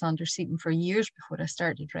of Alexander Seton for years before I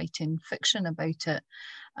started writing fiction about it.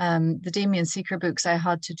 The Damien Seeker books, I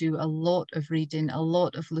had to do a lot of reading, a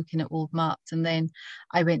lot of looking at old maps, and then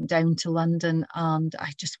I went down to London and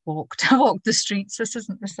I just walked the streets.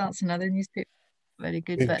 That's another newspaper. Very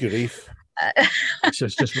good. Good grief.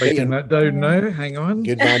 Just writing that down now. Hang on.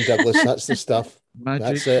 Good man, Douglas. That's the stuff. Magic,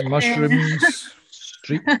 that's it. Mushrooms,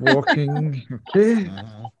 street walking. Okay.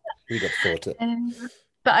 Who'd have thought it?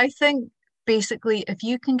 But I think basically, if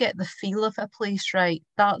you can get the feel of a place right,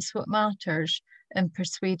 that's what matters in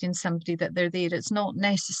persuading somebody that they're there. It's not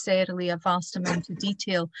necessarily a vast amount of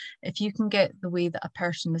detail. If you can get the way that a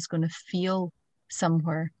person is going to feel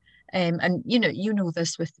somewhere. And you know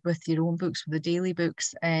this with your own books, with the daily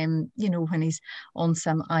books, when he's on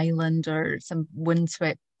some island or some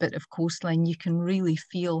windswept bit of coastline, you can really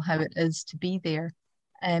feel how it is to be there.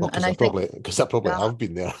 And I probably have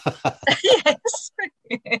been there. Yes.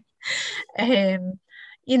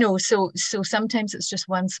 So sometimes it's just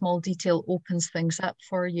one small detail opens things up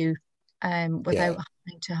for you, without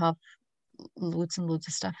having to have loads and loads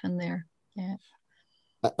of stuff in there. Yeah.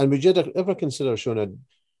 And would you ever consider, Shona,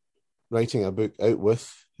 writing a book out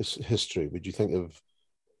with history? Would you think of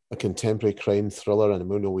a contemporary crime thriller? And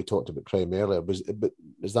I know we talked about crime earlier, but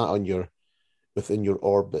is that within your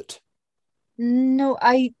orbit? No,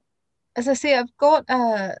 as I say, I've got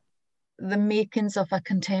the makings of a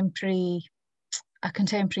contemporary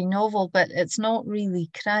novel, but it's not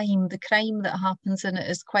really crime. The crime that happens in it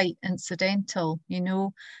is quite incidental,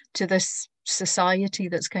 to this society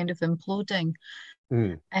that's kind of imploding.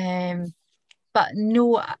 But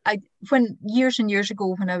no, when years and years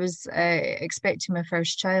ago, when I was expecting my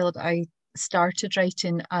first child, I started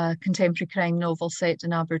writing a contemporary crime novel set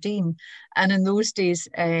in Aberdeen. And in those days,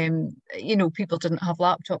 people didn't have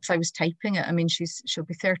laptops. I was typing it. I mean, she'll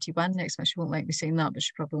be 31 next month. She won't like me saying that, but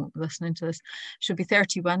she probably won't be listening to this. She'll be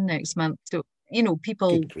 31 next month. So,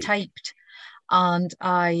 people typed. And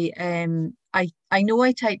I know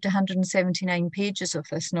I typed 179 pages of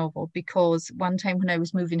this novel because one time when I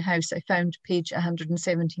was moving house, I found page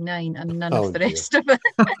 179 and none of the rest of it.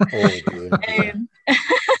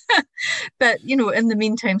 But, in the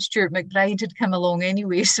meantime, Stuart McBride had come along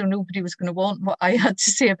anyway, so nobody was going to want what I had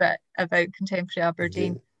to say about contemporary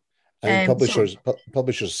Aberdeen. And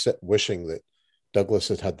publishers sit wishing that Douglas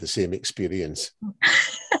had the same experience.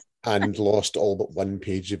 and lost all but one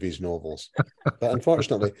page of his novels. But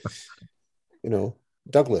unfortunately,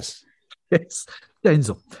 Douglas. Yes,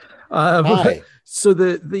 Denzel. Hi. So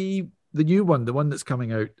the new one, the one that's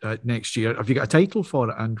coming out next year, have you got a title for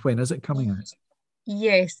it, and when is it coming out?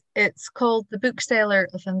 Yes, it's called The Bookseller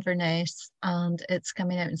of Inverness, and it's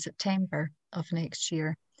coming out in September of next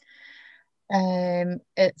year.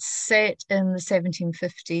 It's set in the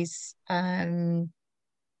 1750s, a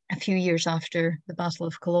few years after the Battle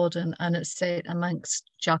of Culloden, and it's set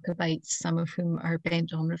amongst Jacobites, some of whom are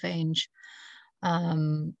bent on revenge.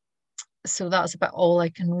 So that's about all I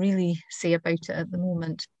can really say about it at the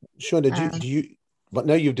moment. Shauna, do you? But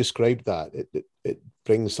now you've described that, it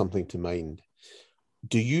brings something to mind.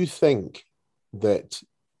 Do you think that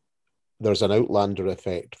there's an Outlander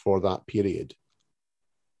effect for that period?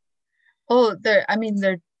 Oh, there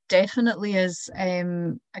definitely is.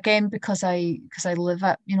 Again, because I live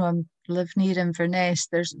I live near Inverness.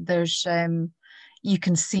 There's you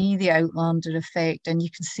can see the Outlander effect, and you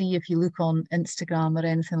can see if you look on Instagram or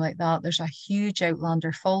anything like that, there's a huge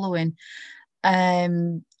Outlander following.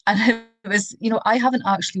 And it was, I haven't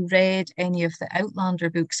actually read any of the Outlander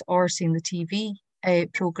books or seen the TV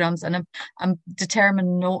programs, and I'm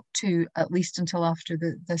determined not to, at least until after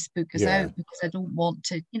this book is out, because I don't want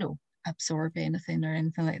to, absorb anything or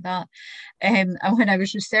anything like that. And when I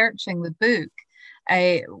was researching the book,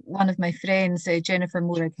 one of my friends, Jennifer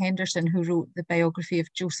Morag Henderson, who wrote the biography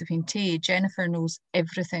of Josephine Tay, Jennifer knows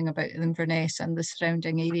everything about Inverness and the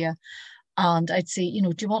surrounding area. And I'd say,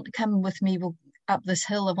 do you want to come with me? We'll up this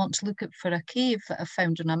hill. I want to look up for a cave that I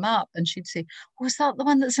found on a map. And she'd say, oh, is that the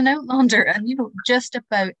one that's an Outlander? And, just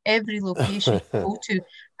about every location you go to,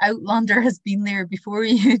 Outlander has been there before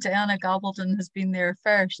you. Diana Gabaldon has been there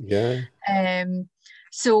first. Yeah.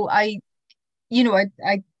 So I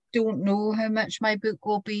don't know how much my book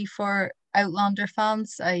will be for Outlander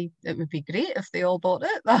fans. It would be great if they all bought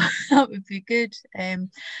it. That would be good.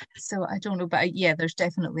 So I don't know, but yeah, there's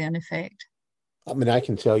definitely an effect. I mean, I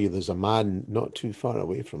can tell you there's a man not too far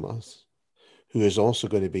away from us who is also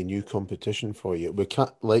going to be new competition for you. We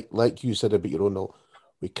can't, like you said about your own,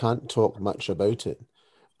 we can't talk much about it,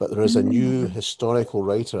 but there is a new historical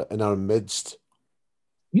writer in our midst.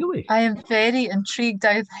 Really? I am very intrigued.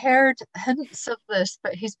 I've heard hints of this,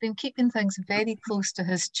 but he's been keeping things very close to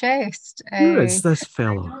his chest. Who is this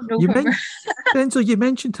fellow? Denzel, you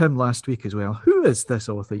mentioned him last week as well. Who is this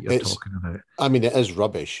author you're talking about? I mean, it is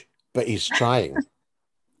rubbish, but he's trying.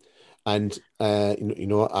 And, I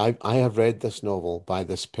have read this novel by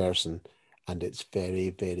this person, and it's very,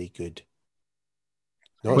 very good.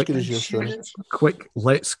 Not as good as yours, Shauna. Quick,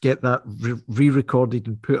 let's get that re-recorded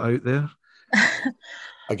and put out there.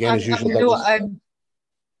 Again, as usual. I'm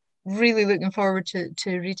really looking forward to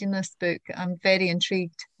reading this book. I'm very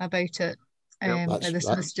intrigued about it by this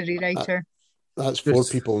mystery writer. That's 4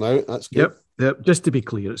 people now. That's good. Yep. Just to be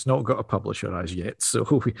clear, it's not got a publisher as yet,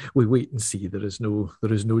 so we wait and see. There is no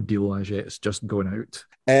deal as yet. It's just going out.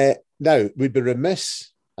 Now we'd be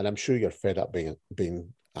remiss, and I'm sure you're fed up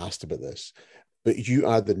being asked about this, but you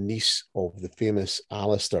are the niece of the famous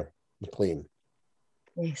Alistair MacLean.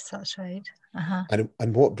 Yes, that's right.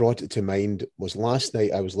 And what brought it to mind was last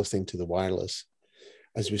night I was listening to The Wireless,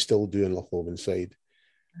 as we still do in Lochloven side,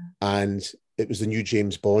 and it was the new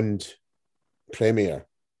James Bond premiere.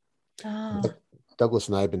 Douglas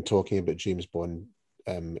and I have been talking about James Bond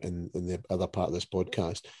in the other part of this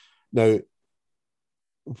podcast. Now,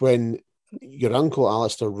 when your uncle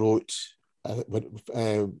Alistair wrote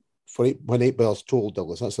When 8 Bells Toll,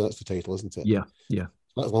 Douglas, that's the title, isn't it? Yeah.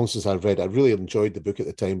 That's long since I've read it. I really enjoyed the book at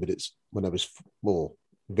the time, but it's when I was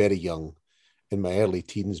very young, in my early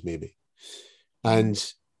teens maybe. And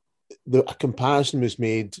a comparison was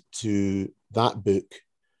made to that book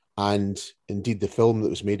and indeed the film that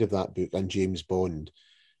was made of that book and James Bond.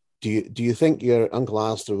 Do you think your Uncle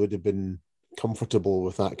Alistair would have been comfortable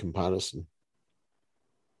with that comparison?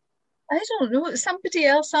 I don't know. Somebody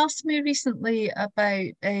else asked me recently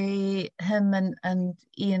about him and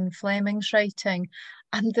Ian Fleming's writing,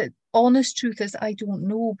 and the honest truth is I don't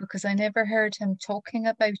know, because I never heard him talking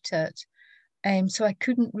about it. So I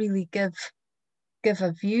couldn't really give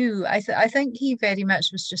a view. I think he very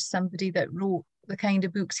much was just somebody that wrote the kind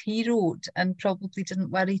of books he wrote and probably didn't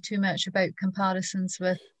worry too much about comparisons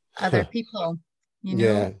with other people.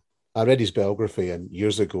 Yeah, I read his biography and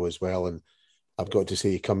years ago as well, and I've got to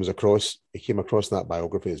say he came across that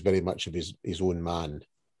biography as very much of his own man.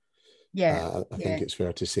 Yeah, I think it's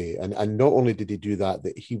fair to say. And not only did he do that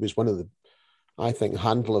he was one of the, I think,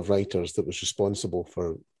 handful of writers that was responsible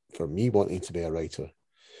for me wanting to be a writer.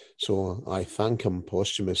 So I thank him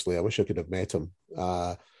posthumously. I wish I could have met him.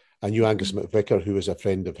 I knew Angus McVicker, who was a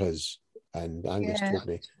friend of his, and Angus told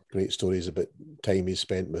me great stories about time he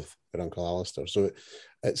spent with your Uncle Alistair. So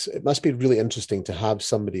it must be really interesting to have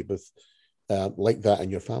somebody with like that in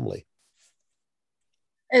your family.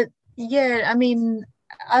 I mean,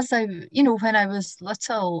 as when I was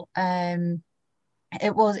little,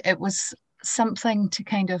 it was something to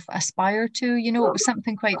kind of aspire to. It was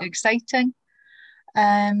something quite exciting.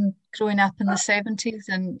 Growing up in the 70s,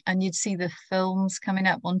 and you'd see the films coming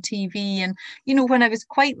up on TV, and when I was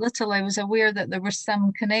quite little, I was aware that there was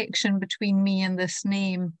some connection between me and this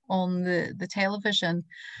name on the television,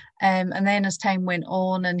 and then as time went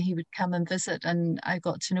on and he would come and visit and I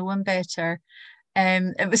got to know him better,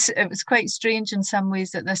 it was quite strange in some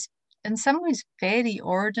ways that this, in some ways, very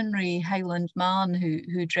ordinary Highland man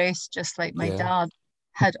who dressed just like my dad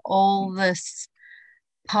had all this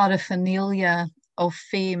paraphernalia of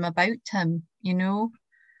fame about him.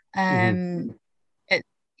 I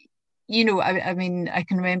mean, I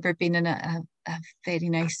can remember being in a very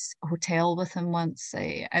nice hotel with him once,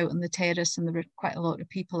 out on the terrace, and there were quite a lot of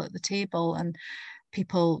people at the table, and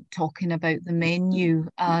people talking about the menu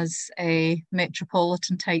as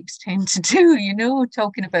metropolitan types tend to do,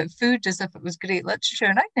 talking about food as if it was great literature.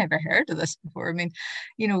 And I'd never heard of this before. I mean,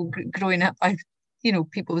 growing up,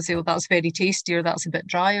 people would say, "Oh, that's very tasty," or "That's a bit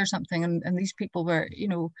dry," or something. And these people were,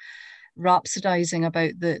 rhapsodizing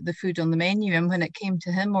about the food on the menu. And when it came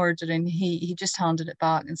to him ordering, he just handed it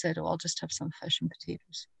back and said, "Oh, I'll just have some fish and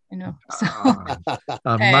potatoes," So,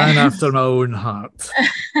 a man after my own heart.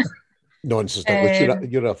 Nonsense, Douglas.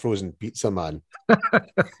 You're a frozen pizza man.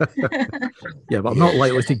 Yeah, but I'm not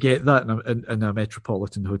likely to get that in a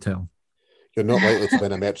metropolitan hotel. You're not likely to be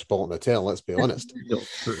in a metropolitan hotel, let's be honest. No,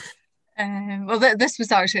 true. Well, this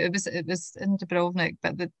was actually, it was in Dubrovnik,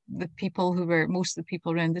 but most of the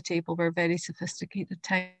people around the table were very sophisticated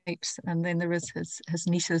types, and then there was his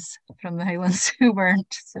nieces from the Highlands who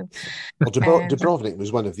weren't. So, well, Dubrovnik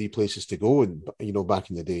was one of the places to go, and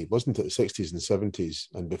back in the day, wasn't it? The 60s and 70s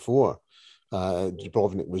and before.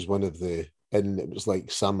 Dubrovnik was one of it was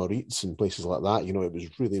like St. Moritz and places like that. It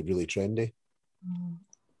was really, really trendy.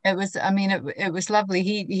 It was, I mean, it was lovely.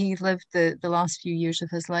 He lived the last few years of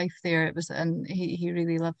his life there. And he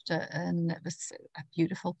really loved it, and it was a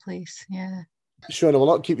beautiful place. Yeah. Shona, we'll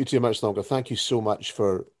not keep you too much longer. Thank you so much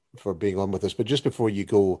for being on with us. But just before you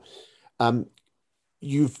go,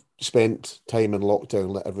 you've spent time in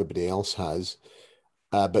lockdown like everybody else has,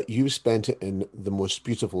 but you've spent it in the most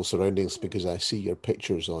beautiful surroundings, because I see your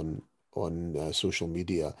pictures on social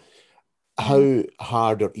media. How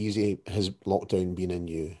hard or easy has lockdown been on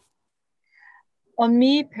you? On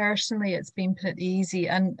me personally, it's been pretty easy,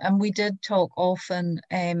 and we did talk often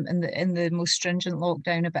in the most stringent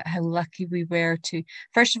lockdown about how lucky we were to,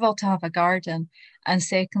 first of all, to have a garden, and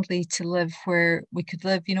secondly, to live where we could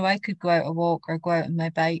live. I could go out a walk or go out on my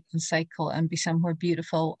bike and cycle and be somewhere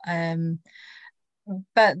beautiful.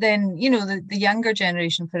 But then, the younger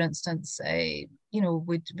generation, for instance,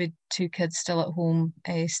 with two kids still at home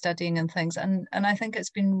studying and things, and I think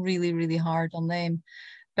it's been really, really hard on them.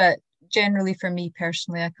 But generally, for me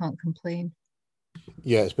personally, I can't complain.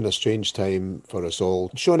 Yeah, it's been a strange time for us all.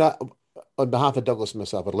 Shona, on behalf of Douglas and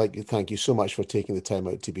myself, I'd like to thank you so much for taking the time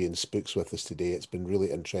out to be in Spooks with us today. It's been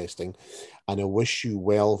really interesting, and I wish you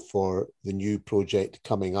well for the new project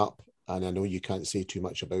coming up. And I know you can't say too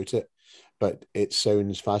much about it, but it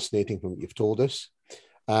sounds fascinating from what you've told us.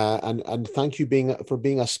 And thank you for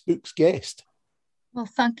being a Spooks guest. Well,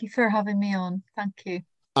 thank you for having me on. Thank you.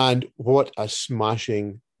 And what a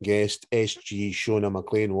smashing guest SG Shona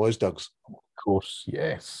MacLean was, Dougs. Of course,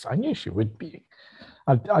 yes. I knew she would be.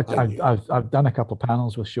 I've done a couple of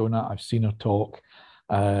panels with Shona. I've seen her talk.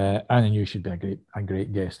 And I knew she'd be a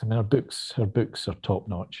great guest. I mean, her books are top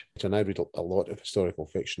notch. And I read a lot of historical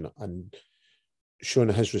fiction, and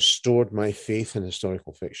Shona has restored my faith in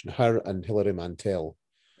historical fiction, her and Hilary Mantel,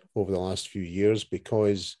 over the last few years,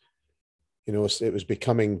 because it was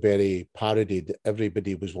becoming very parodied.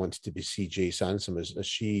 Everybody was wanting to be C.J. Sansom, as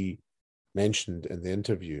she mentioned in the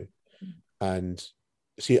interview. And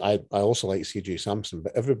see, I also like C.J. Sansom,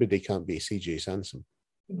 but everybody can't be C.J. Sansom.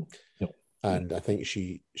 No. And I think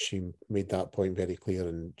she made that point very clear,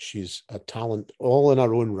 and she's a talent all in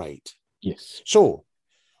her own right. Yes. So,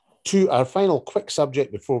 to our final quick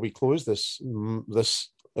subject before we close this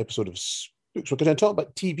episode of Spooks, we're going to talk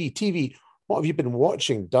about TV. TV, what have you been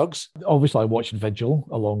watching, Dougs? Obviously, I watched Vigil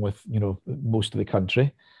along with most of the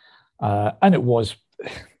country, and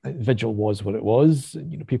Vigil was what it was.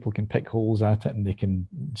 People can pick holes at it and they can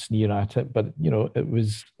sneer at it, but it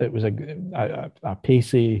was a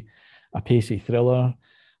pacey thriller.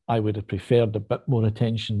 I would have preferred a bit more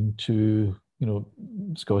attention to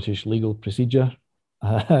Scottish legal procedure.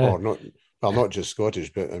 Or not just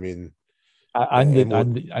Scottish, but I mean, and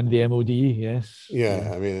the MOD, yes.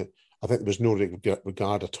 Yeah, I mean, I think there was no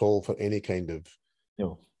regard at all for any kind of,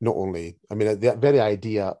 not only, I mean, the very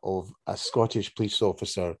idea of a Scottish police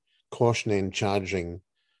officer cautioning, charging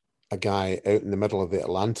a guy out in the middle of the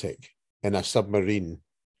Atlantic in a submarine,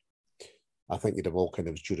 I think you'd have all kind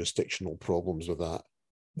of jurisdictional problems with that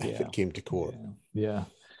if it came to court. Yeah.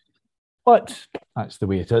 But that's the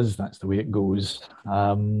way it is. That's the way it goes.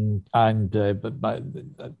 But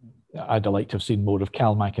I'd like to have seen more of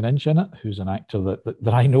Cal MacInninch in it, who's an actor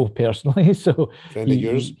that I know personally. So friend of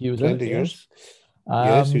yours. He was friend of yours.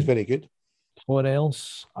 Yes, he's very good. What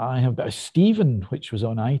else? I have Stephen, which was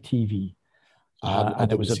on ITV. I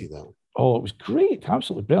didn't see that. Oh, it was great.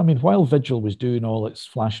 Absolutely brilliant. I mean, while Vigil was doing all its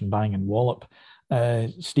flash and bang and wallop,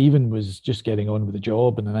 Stephen was just getting on with the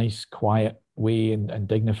job in a nice, quiet way and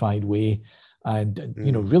dignified way, and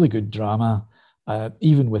really good drama.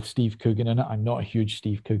 Even with Steve Coogan in it, I'm not a huge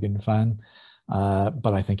Steve Coogan fan,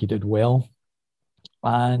 but I think he did well.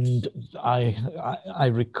 And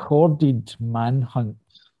I recorded Manhunt,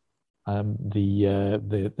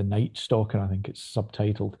 the Night Stalker. I think it's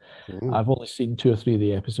subtitled. I've only seen 2 or 3 of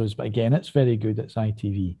the episodes, but again, it's very good. It's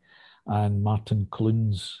ITV. And Martin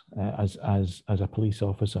Clunes as a police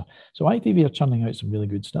officer. So ITV are churning out some really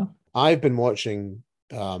good stuff. I've been watching.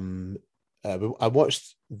 I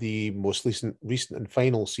watched the most recent and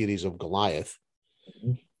final series of Goliath.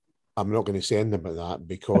 I'm not going to say anything about that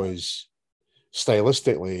because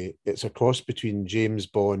stylistically, it's a cross between James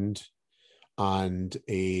Bond and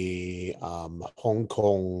a Hong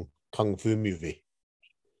Kong kung fu movie,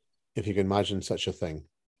 if you can imagine such a thing.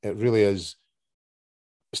 It really is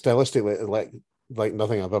stylistically like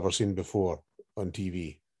nothing I've ever seen before on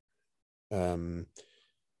TV. That's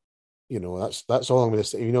all I'm going to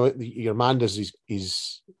say. Your man does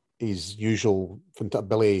his usual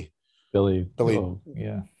Billy. Oh,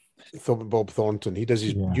 yeah. Bob Thornton. He does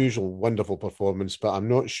his usual wonderful performance, but I'm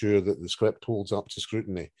not sure that the script holds up to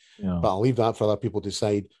scrutiny. Yeah. But I'll leave that for other people to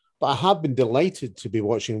decide. But I have been delighted to be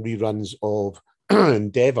watching reruns of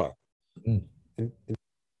Endeavour. Is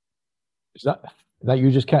that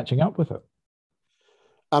you just catching up with it?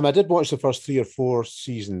 I did watch the first 3 or 4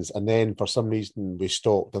 seasons, and then for some reason we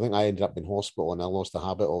stopped. I think I ended up in hospital and I lost the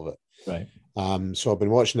habit of it. Right. So I've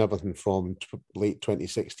been watching everything from late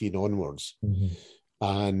 2016 onwards.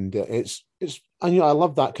 And I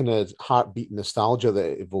love that kind of heartbeat nostalgia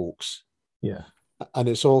that it evokes. Yeah. And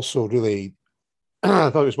it's also really,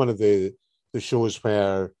 I thought it was one of the shows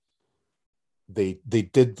where they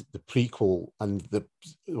did the prequel, and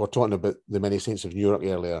we're talking about The Many Saints of New York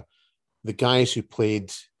earlier. The guys who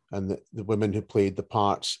played and the women who played the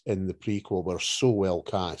parts in the prequel were so well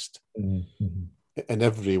cast in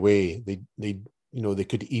every way. They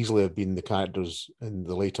could easily have been the characters in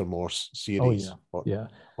the later Morse series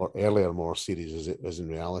or earlier Morse series as it is in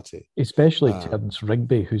reality. Especially Terence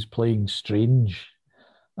Rigby, who's playing Strange,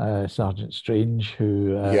 Sergeant Strange,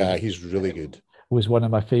 who he's really good. Was one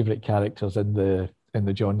of my favourite characters in the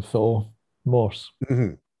John Thaw Morse.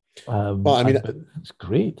 Well, I mean, it's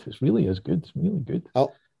great. It really is good. It's really good. I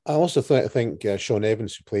also think Sean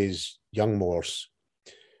Evans, who plays young Morse,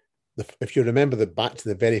 if you remember back to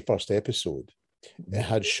the very first episode, it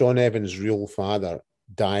had Sean Evans' real father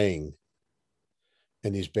dying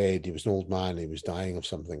in his bed. He was an old man. He was dying of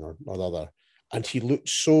something or other. And he looked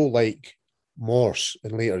so like Morse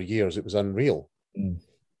in later years. It was unreal.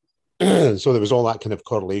 So there was all that kind of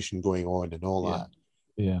correlation going on and all that.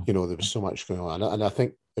 Yeah. There was so much going on. And I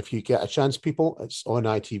think if you get a chance, people, it's on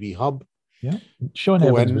ITV Hub. Yeah. Sean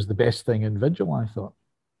Evans was the best thing in Vigil, I thought.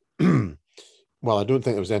 Well, I don't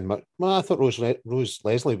think it was then much. Well, I thought Rose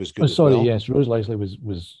Leslie was good. Yes, Rose Leslie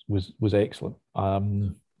was excellent.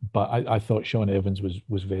 But I thought Sean Evans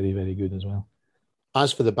was very, very good as well.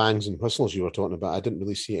 As for the bangs and whistles you were talking about, I didn't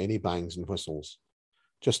really see any bangs and whistles.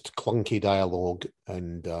 Just clunky dialogue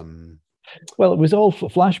and. Well, it was all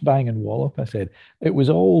flash, bang, and wallop. I said it was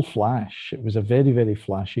all flash. It was a very, very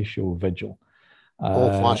flashy show, Vigil.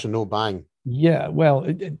 All flash and no bang. Yeah, well,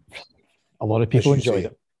 a lot of people enjoyed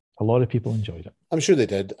it. A lot of people enjoyed it. I'm sure they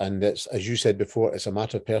did. And it's, as you said before, it's a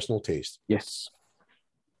matter of personal taste. Yes.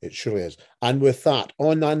 It surely is. And with that,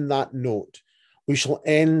 on that note, we shall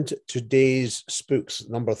end today's Spooks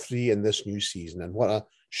number 3 in this new season. And what a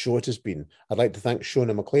show it has been. I'd like to thank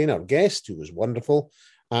Shona McLean, our guest, who was wonderful.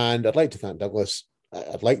 And I'd like to thank Douglas.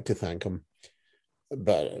 I'd like to thank him,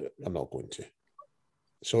 but I'm not going to.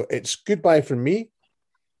 So it's goodbye from me.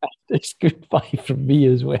 It's goodbye from me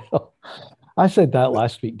as well. I said that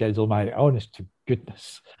last week, Dizzle, my honest to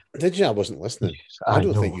goodness. Did you? I wasn't listening. I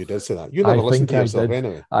don't think you did say that. You I never listened to think I yourself did.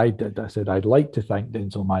 anyway. I did. I said, I'd like to thank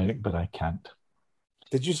Denzel Myrick, but I can't.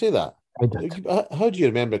 Did you say that? I did. How do you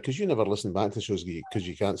remember? Because you never listen back to shows because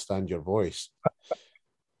you can't stand your voice.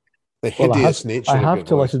 The hideous nature of your voice. I have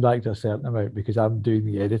to listen back to a certain amount because I'm doing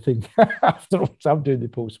the editing afterwards. I'm doing the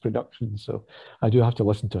post-production, so I do have to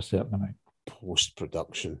listen to a certain amount.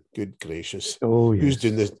 Post-production. Good gracious. Oh, yes.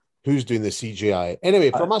 Who's doing the CGI?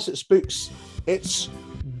 Anyway, from us at Spooks, it's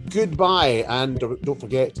goodbye. And don't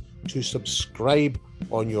forget to subscribe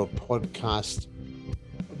on your podcast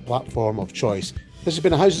platform of choice. This has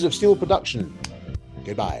been a Houses of Steel production.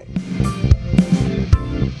 Goodbye.